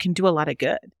certainly we can do a lot of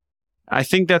good. I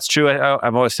think that's true.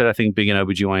 I've always said I think being an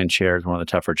OBGYN chair is one of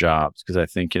the tougher jobs because I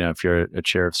think, if you're a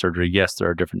chair of surgery, yes, there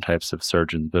are different types of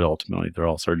surgeons, but ultimately they're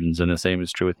all surgeons. And the same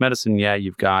is true with medicine. Yeah,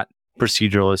 you've got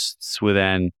proceduralists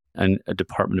within a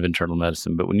department of internal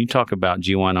medicine. But when you talk about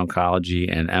GYN oncology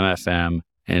and MFM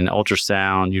and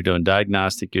ultrasound, you're doing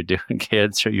diagnostic, you're doing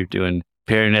kids, or you're doing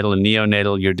perinatal and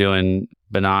neonatal, you're doing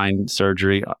benign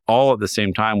surgery, all at the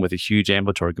same time with a huge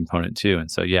ambulatory component too.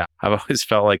 And so, yeah, I've always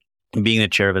felt like being the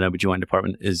chair of an OBGYN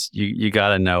department is you got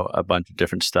to know a bunch of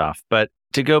different stuff. But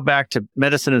to go back to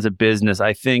medicine as a business,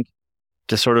 I think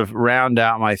to sort of round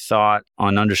out my thought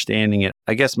on understanding it,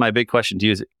 I guess my big question to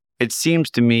you is, it seems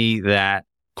to me that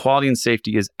quality and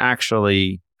safety is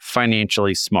actually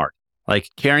financially smart. Like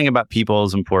caring about people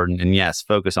is important and yes,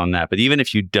 focus on that. But even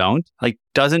if you don't,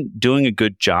 doesn't doing a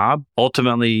good job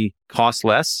ultimately cost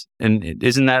less? And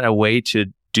isn't that a way to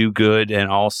do good? And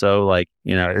also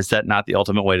is that not the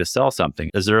ultimate way to sell something?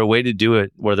 Is there a way to do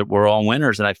it where we're all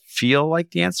winners? And I feel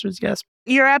like the answer is yes.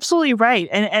 You're absolutely right.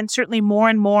 And certainly more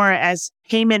and more as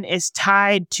payment is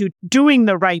tied to doing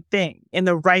the right thing in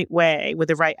the right way with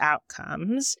the right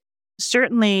outcomes.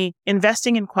 Certainly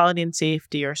investing in quality and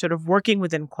safety or sort of working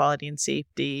within quality and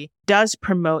safety does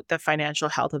promote the financial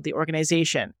health of the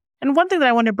organization. And one thing that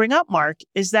I want to bring up, Mark,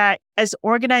 is that as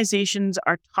organizations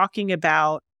are talking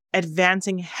about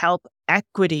advancing health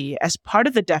equity as part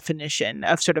of the definition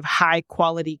of sort of high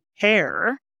quality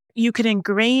care, you can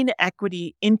ingrain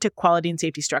equity into quality and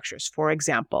safety structures. For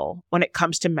example, when it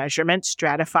comes to measurement,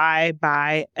 stratify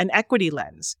by an equity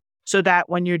lens so that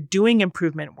when you're doing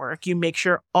improvement work, you make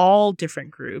sure all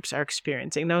different groups are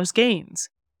experiencing those gains.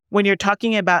 When you're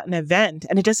talking about an event,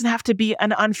 and it doesn't have to be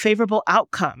an unfavorable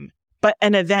outcome, but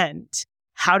an event,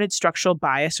 how did structural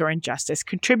bias or injustice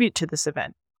contribute to this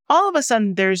event? All of a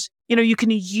sudden, there's, you can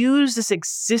use this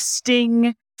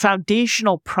existing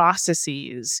foundational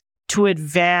processes to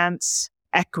advance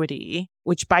equity,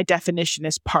 which by definition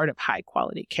is part of high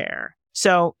quality care.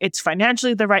 So it's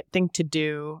financially the right thing to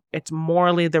do. It's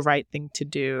morally the right thing to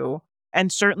do.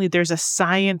 And certainly there's a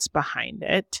science behind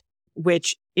it.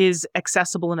 which is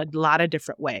accessible in a lot of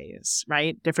different ways,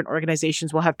 right? Different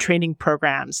organizations will have training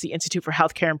programs. The Institute for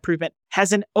Healthcare Improvement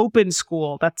has an open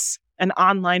school that's an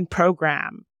online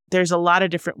program. There's a lot of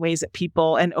different ways that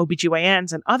people and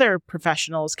OBGYNs and other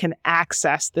professionals can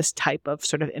access this type of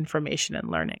sort of information and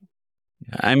learning.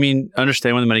 I mean,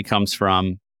 understand where the money comes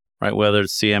from, right? Whether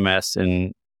it's CMS,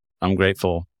 and I'm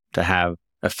grateful to have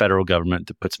a federal government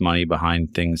that puts money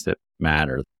behind things that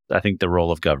matter. I think the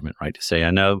role of government, right? To say,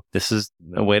 I know this is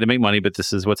a way to make money, but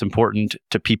this is what's important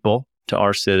to people, to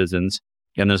our citizens.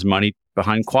 And there's money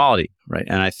behind quality, right?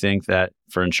 And I think that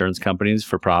for insurance companies,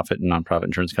 for profit and nonprofit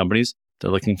insurance companies,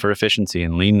 they're looking for efficiency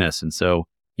and leanness. And so,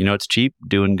 it's cheap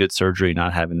doing good surgery,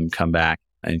 not having them come back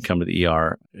and come to the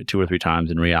ER 2 or 3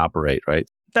 times and reoperate, right?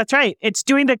 That's right. It's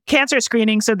doing the cancer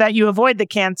screening so that you avoid the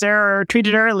cancer or treat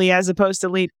it early as opposed to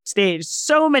late stage.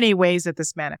 So many ways that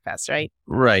this manifests, right?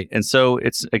 Right. And so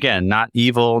it's, again, not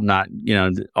evil, not,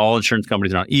 all insurance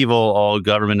companies are not evil, all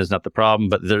government is not the problem,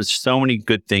 but there's so many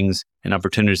good things and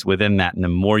opportunities within that. And the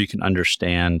more you can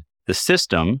understand the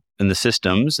system and the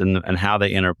systems and how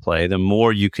they interplay, the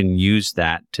more you can use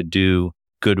that to do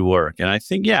good work. And I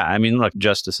think, look,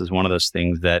 justice is one of those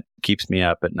things that keeps me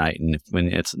up at night. And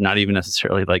when it's not even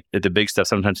necessarily like the big stuff,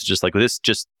 sometimes it's just like, this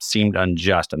just seemed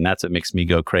unjust. And that's what makes me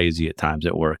go crazy at times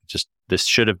at work. Just, this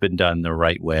should have been done the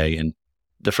right way. And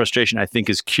the frustration, I think,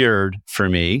 is cured for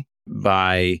me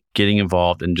by getting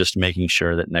involved and just making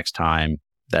sure that next time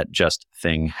that just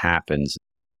thing happens.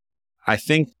 I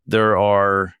think there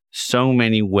are so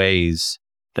many ways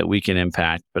that we can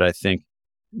impact, but I think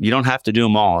you don't have to do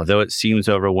them all. Though it seems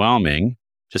overwhelming,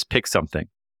 just pick something.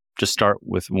 Just start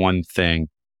with one thing.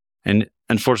 And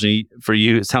unfortunately for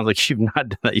you, it sounds like you've not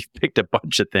done that. You've picked a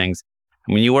bunch of things.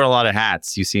 I mean, you wear a lot of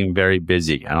hats. You seem very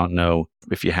busy. I don't know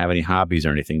if you have any hobbies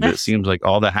or anything, but it seems like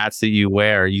all the hats that you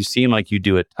wear, you seem like you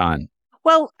do a ton.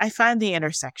 Well, I find the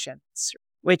intersections,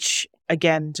 which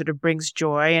again, sort of brings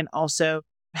joy and also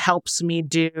helps me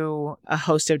do a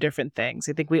host of different things.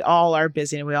 I think we all are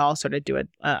busy and we all sort of do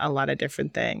a lot of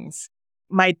different things.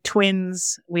 My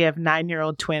twins, we have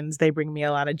 9-year-old twins. They bring me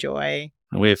a lot of joy.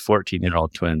 We have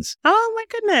 14-year-old twins. Oh my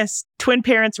goodness. Twin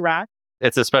parents rock.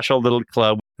 It's a special little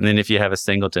club. And then if you have a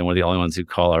singleton, we're the only ones who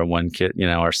call our one kid,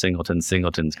 our singletons,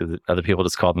 because other people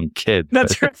just call them kids.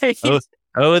 That's right.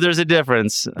 Oh, there's a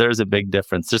difference. There's a big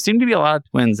difference. There seem to be a lot of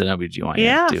twins in OBGYN.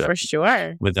 Yeah, for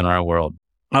sure. Within our world.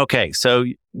 Okay, so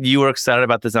you were excited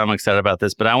about this. I'm excited about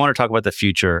this, but I want to talk about the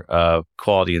future of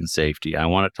quality and safety. I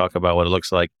want to talk about what it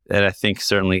looks like. And I think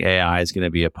certainly AI is going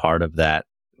to be a part of that.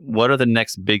 What are the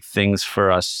next big things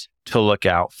for us to look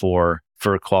out for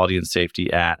quality and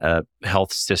safety at a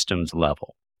health systems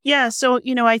level? Yeah, so,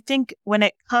 I think when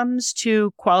it comes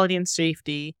to quality and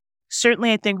safety,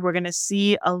 certainly I think we're going to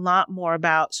see a lot more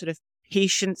about sort of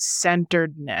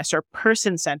patient-centeredness or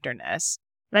person-centeredness.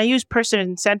 And I use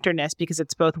person-centeredness because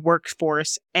it's both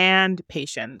workforce and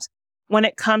patients. When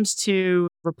it comes to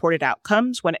reported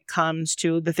outcomes, when it comes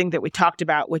to the thing that we talked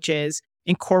about, which is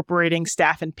incorporating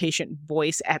staff and patient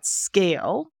voice at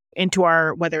scale into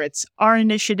whether it's our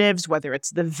initiatives, whether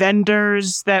it's the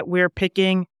vendors that we're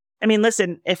picking. I mean,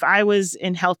 listen, if I was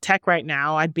in health tech right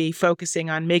now, I'd be focusing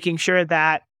on making sure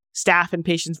that staff and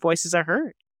patients' voices are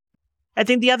heard. I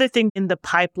think the other thing in the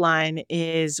pipeline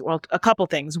is, a couple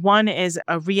things. One is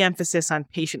a re-emphasis on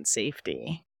patient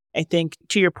safety. I think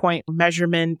to your point,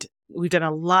 measurement, we've done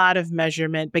a lot of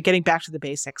measurement, but getting back to the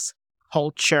basics,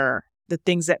 culture, the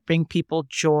things that bring people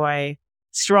joy,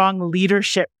 strong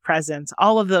leadership presence,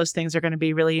 all of those things are going to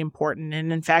be really important.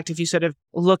 And in fact, if you sort of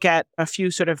look at a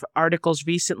few sort of articles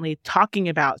recently talking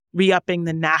about re-upping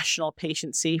the national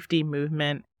patient safety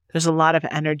movement, there's a lot of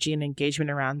energy and engagement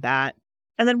around that.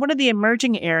 And then one of the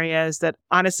emerging areas that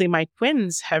honestly my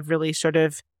twins have really sort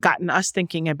of gotten us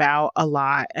thinking about a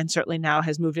lot, and certainly now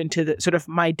has moved into the sort of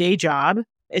my day job,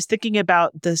 is thinking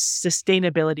about the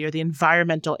sustainability or the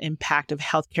environmental impact of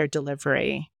healthcare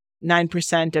delivery.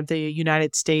 9% of the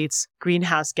United States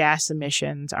greenhouse gas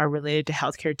emissions are related to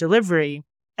healthcare delivery.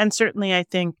 And certainly I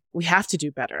think we have to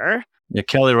do better. Yeah,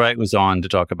 Kelly Wright was on to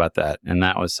talk about that. And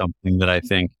that was something that I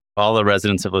think all the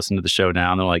residents have listened to the show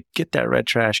now, and they're like, get that red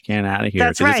trash can out of here.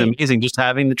 That's right. It's amazing just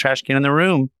having the trash can in the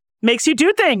room. Makes you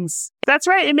do things. That's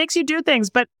right. It makes you do things.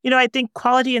 But, I think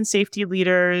quality and safety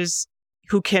leaders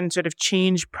who can sort of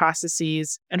change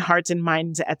processes and hearts and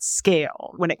minds at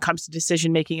scale when it comes to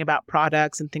decision-making about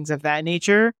products and things of that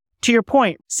nature. To your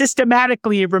point,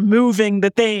 systematically removing the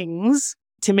things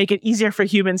to make it easier for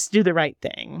humans to do the right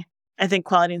thing. I think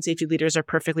quality and safety leaders are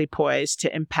perfectly poised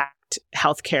to impact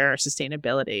healthcare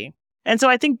sustainability. And so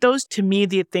I think those, to me,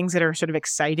 the things that are sort of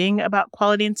exciting about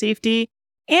quality and safety.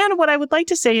 And what I would like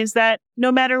to say is that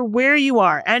no matter where you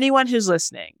are, anyone who's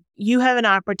listening, you have an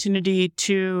opportunity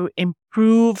to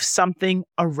improve something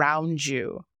around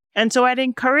you. And so I'd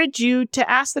encourage you to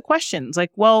ask the questions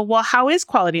like, well, how is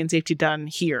quality and safety done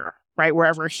here, right?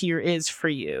 Wherever here is for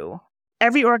you.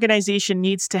 Every organization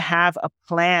needs to have a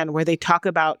plan where they talk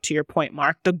about, to your point,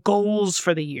 Mark, the goals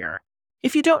for the year.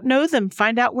 If you don't know them,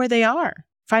 find out where they are.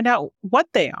 Find out what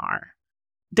they are.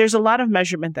 There's a lot of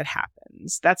measurement that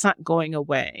happens. That's not going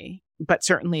away, but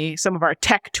certainly some of our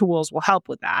tech tools will help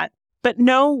with that. But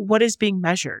know what is being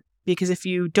measured, because if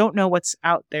you don't know what's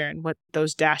out there and what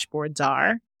those dashboards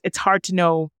are, it's hard to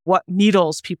know what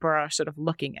needles people are sort of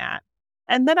looking at.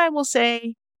 And then I will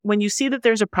say, when you see that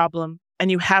there's a problem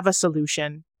and you have a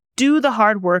solution, do the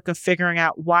hard work of figuring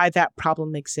out why that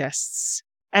problem exists.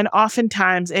 And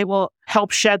oftentimes it will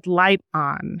help shed light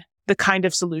on the kind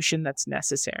of solution that's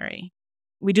necessary.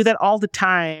 We do that all the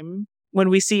time. When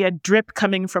we see a drip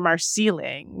coming from our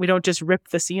ceiling, we don't just rip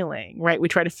the ceiling, right? We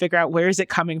try to figure out where is it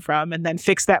coming from and then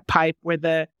fix that pipe where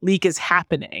the leak is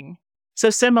happening. So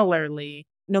similarly,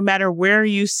 no matter where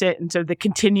you sit in sort of the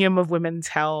continuum of women's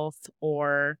health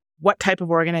or what type of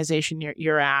organization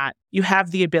you're at, you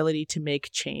have the ability to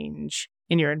make change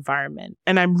in your environment.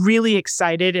 And I'm really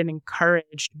excited and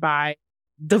encouraged by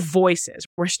the voices.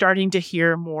 We're starting to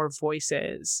hear more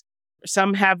voices.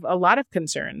 Some have a lot of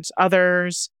concerns,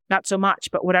 others not so much,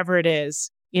 but whatever it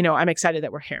is, I'm excited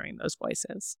that we're hearing those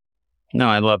voices. No,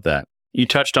 I love that. You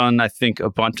touched on, I think, a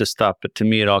bunch of stuff, but to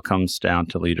me, it all comes down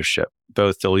to leadership,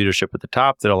 both the leadership at the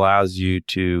top that allows you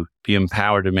to be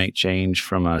empowered to make change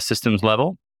from a systems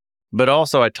level. But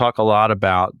also, I talk a lot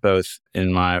about both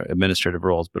in my administrative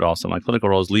roles, but also my clinical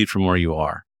roles, lead from where you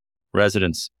are.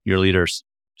 Residents, you're leaders.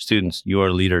 Students, you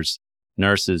are leaders.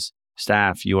 Nurses,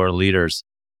 staff, you are leaders.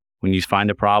 When you find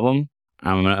a problem,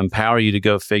 I'm going to empower you to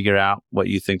go figure out what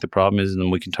you think the problem is, and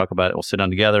then we can talk about it. We'll sit down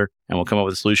together and we'll come up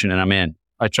with a solution, and I'm in.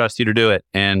 I trust you to do it.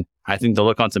 And I think the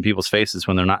look on some people's faces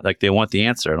when they're not, like, they want the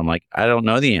answer. And I'm like, I don't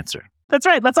know the answer. That's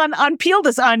right. Let's unpeel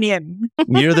this onion.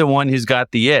 You're the one who's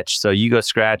got the itch, so you go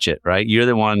scratch it, right? You're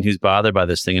the one who's bothered by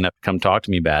this thing and come talk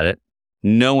to me about it.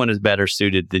 No one is better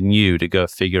suited than you to go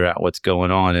figure out what's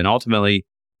going on. And ultimately,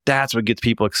 that's what gets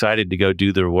people excited to go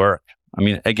do their work. I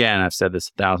mean, again, I've said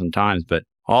this 1,000 times, but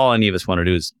all any of us want to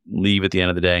do is leave at the end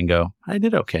of the day and go, I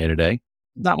did okay today.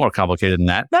 Not more complicated than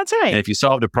that. That's right. And if you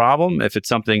solved a problem, if it's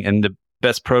something, and the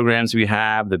best programs we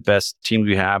have, the best teams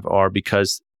we have are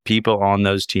because people on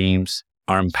those teams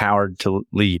are empowered to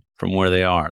lead from where they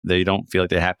are. They don't feel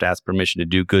like they have to ask permission to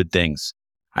do good things.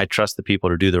 I trust the people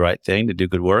to do the right thing, to do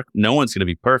good work. No one's going to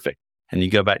be perfect. And you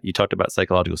go back, you talked about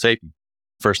psychological safety,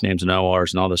 first names and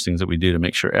ORs and all those things that we do to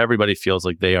make sure everybody feels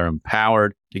like they are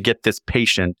empowered to get this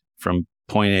patient from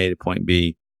point A to point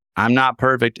B. I'm not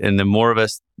perfect. And the more of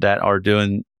us that are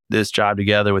doing this job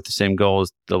together with the same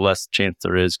goals, the less chance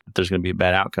there is that there's going to be a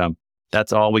bad outcome.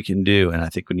 That's all we can do. And I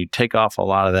think when you take off a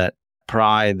lot of that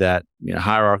pride, that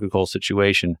hierarchical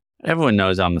situation, everyone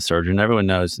knows I'm the surgeon. Everyone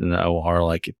knows in the OR,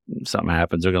 like, if something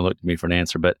happens, they're going to look to me for an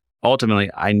answer. But ultimately,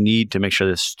 I need to make sure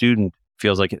the student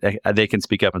feels like they can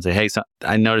speak up and say, hey,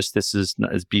 I noticed this is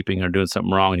beeping or doing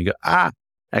something wrong. And you go,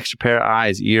 extra pair of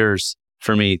eyes, ears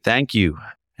for me. Thank you.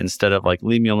 Instead of like,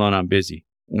 leave me alone, I'm busy.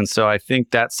 And so I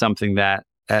think that's something that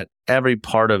at every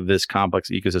part of this complex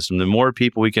ecosystem, the more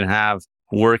people we can have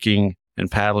working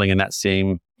and paddling in that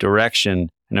same direction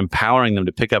and empowering them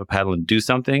to pick up a paddle and do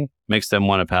something makes them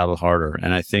want to paddle harder.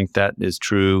 And I think that is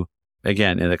true,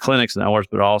 again, in the clinics and hours,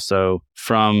 but also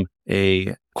from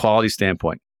a quality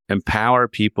standpoint. Empower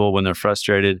people when they're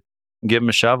frustrated. Give them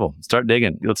a shovel. Start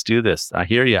digging. Let's do this. I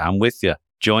hear you. I'm with you.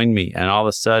 Join me. And all of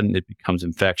a sudden, it becomes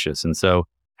infectious. And so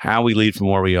how we lead from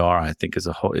where we are, I think, as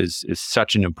a whole is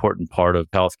such an important part of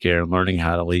healthcare. And learning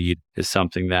how to lead is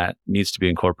something that needs to be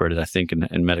incorporated, I think,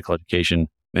 in medical education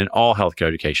and all healthcare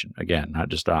education. Again, not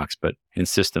just docs, but in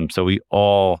systems. So we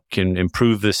all can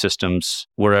improve the systems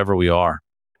wherever we are.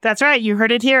 That's right. You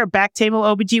heard it here.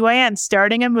 Backtable OBGYN,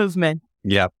 starting a movement.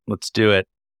 Yep. Let's do it.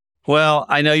 Well,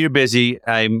 I know you're busy.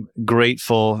 I'm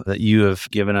grateful that you have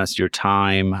given us your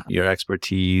time, your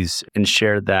expertise, and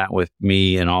shared that with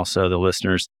me and also the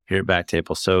listeners here at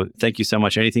Backtable. So thank you so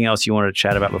much. Anything else you wanted to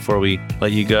chat about before we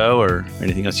let you go, or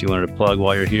anything else you wanted to plug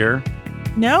while you're here?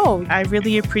 No, I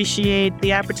really appreciate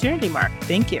the opportunity, Mark.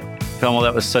 Thank you. Komal,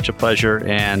 that was such a pleasure.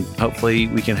 And hopefully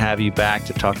we can have you back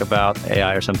to talk about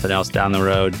AI or something else down the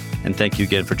road. And thank you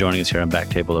again for joining us here on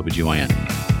Backtable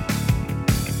OBGYN.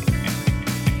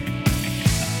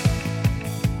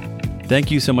 Thank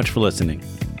you so much for listening.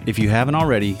 If you haven't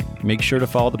already, make sure to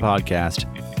follow the podcast,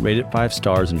 rate it 5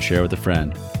 stars, and share with a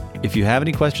friend. If you have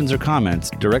any questions or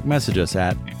comments, direct message us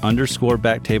at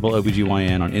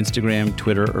 _BackTableOBGYN on Instagram,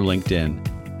 Twitter, or LinkedIn.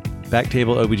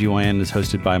 Backtable OBGYN is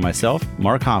hosted by myself,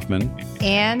 Mark Hoffman,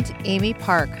 and Amy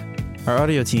Park. Our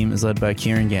audio team is led by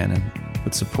Kieran Gannon,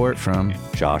 with support from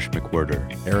Josh McWhirter,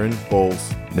 Aaron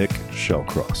Bowles, Nick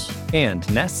Shellcross, and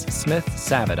Ness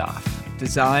Smith-Savadoff.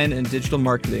 Design and digital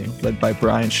marketing led by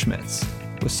Brian Schmitz,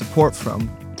 with support from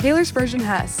Taylor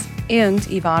Spurgeon-Hess and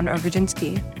Yvonne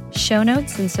Overjinsky. Show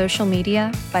notes and social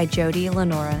media by Jody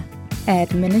Lenora.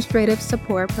 Administrative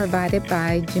support provided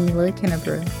by Jamila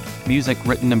Kennebrew. Music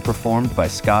written and performed by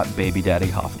Scott Baby Daddy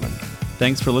Hoffman.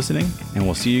 Thanks for listening, and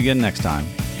we'll see you again next time.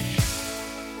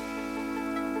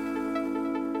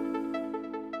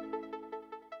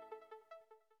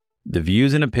 The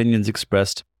views and opinions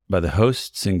expressed by the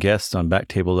hosts and guests on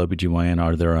Backtable OBGYN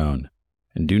are their own,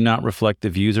 and do not reflect the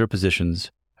views or positions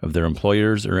of their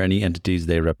employers or any entities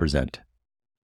they represent.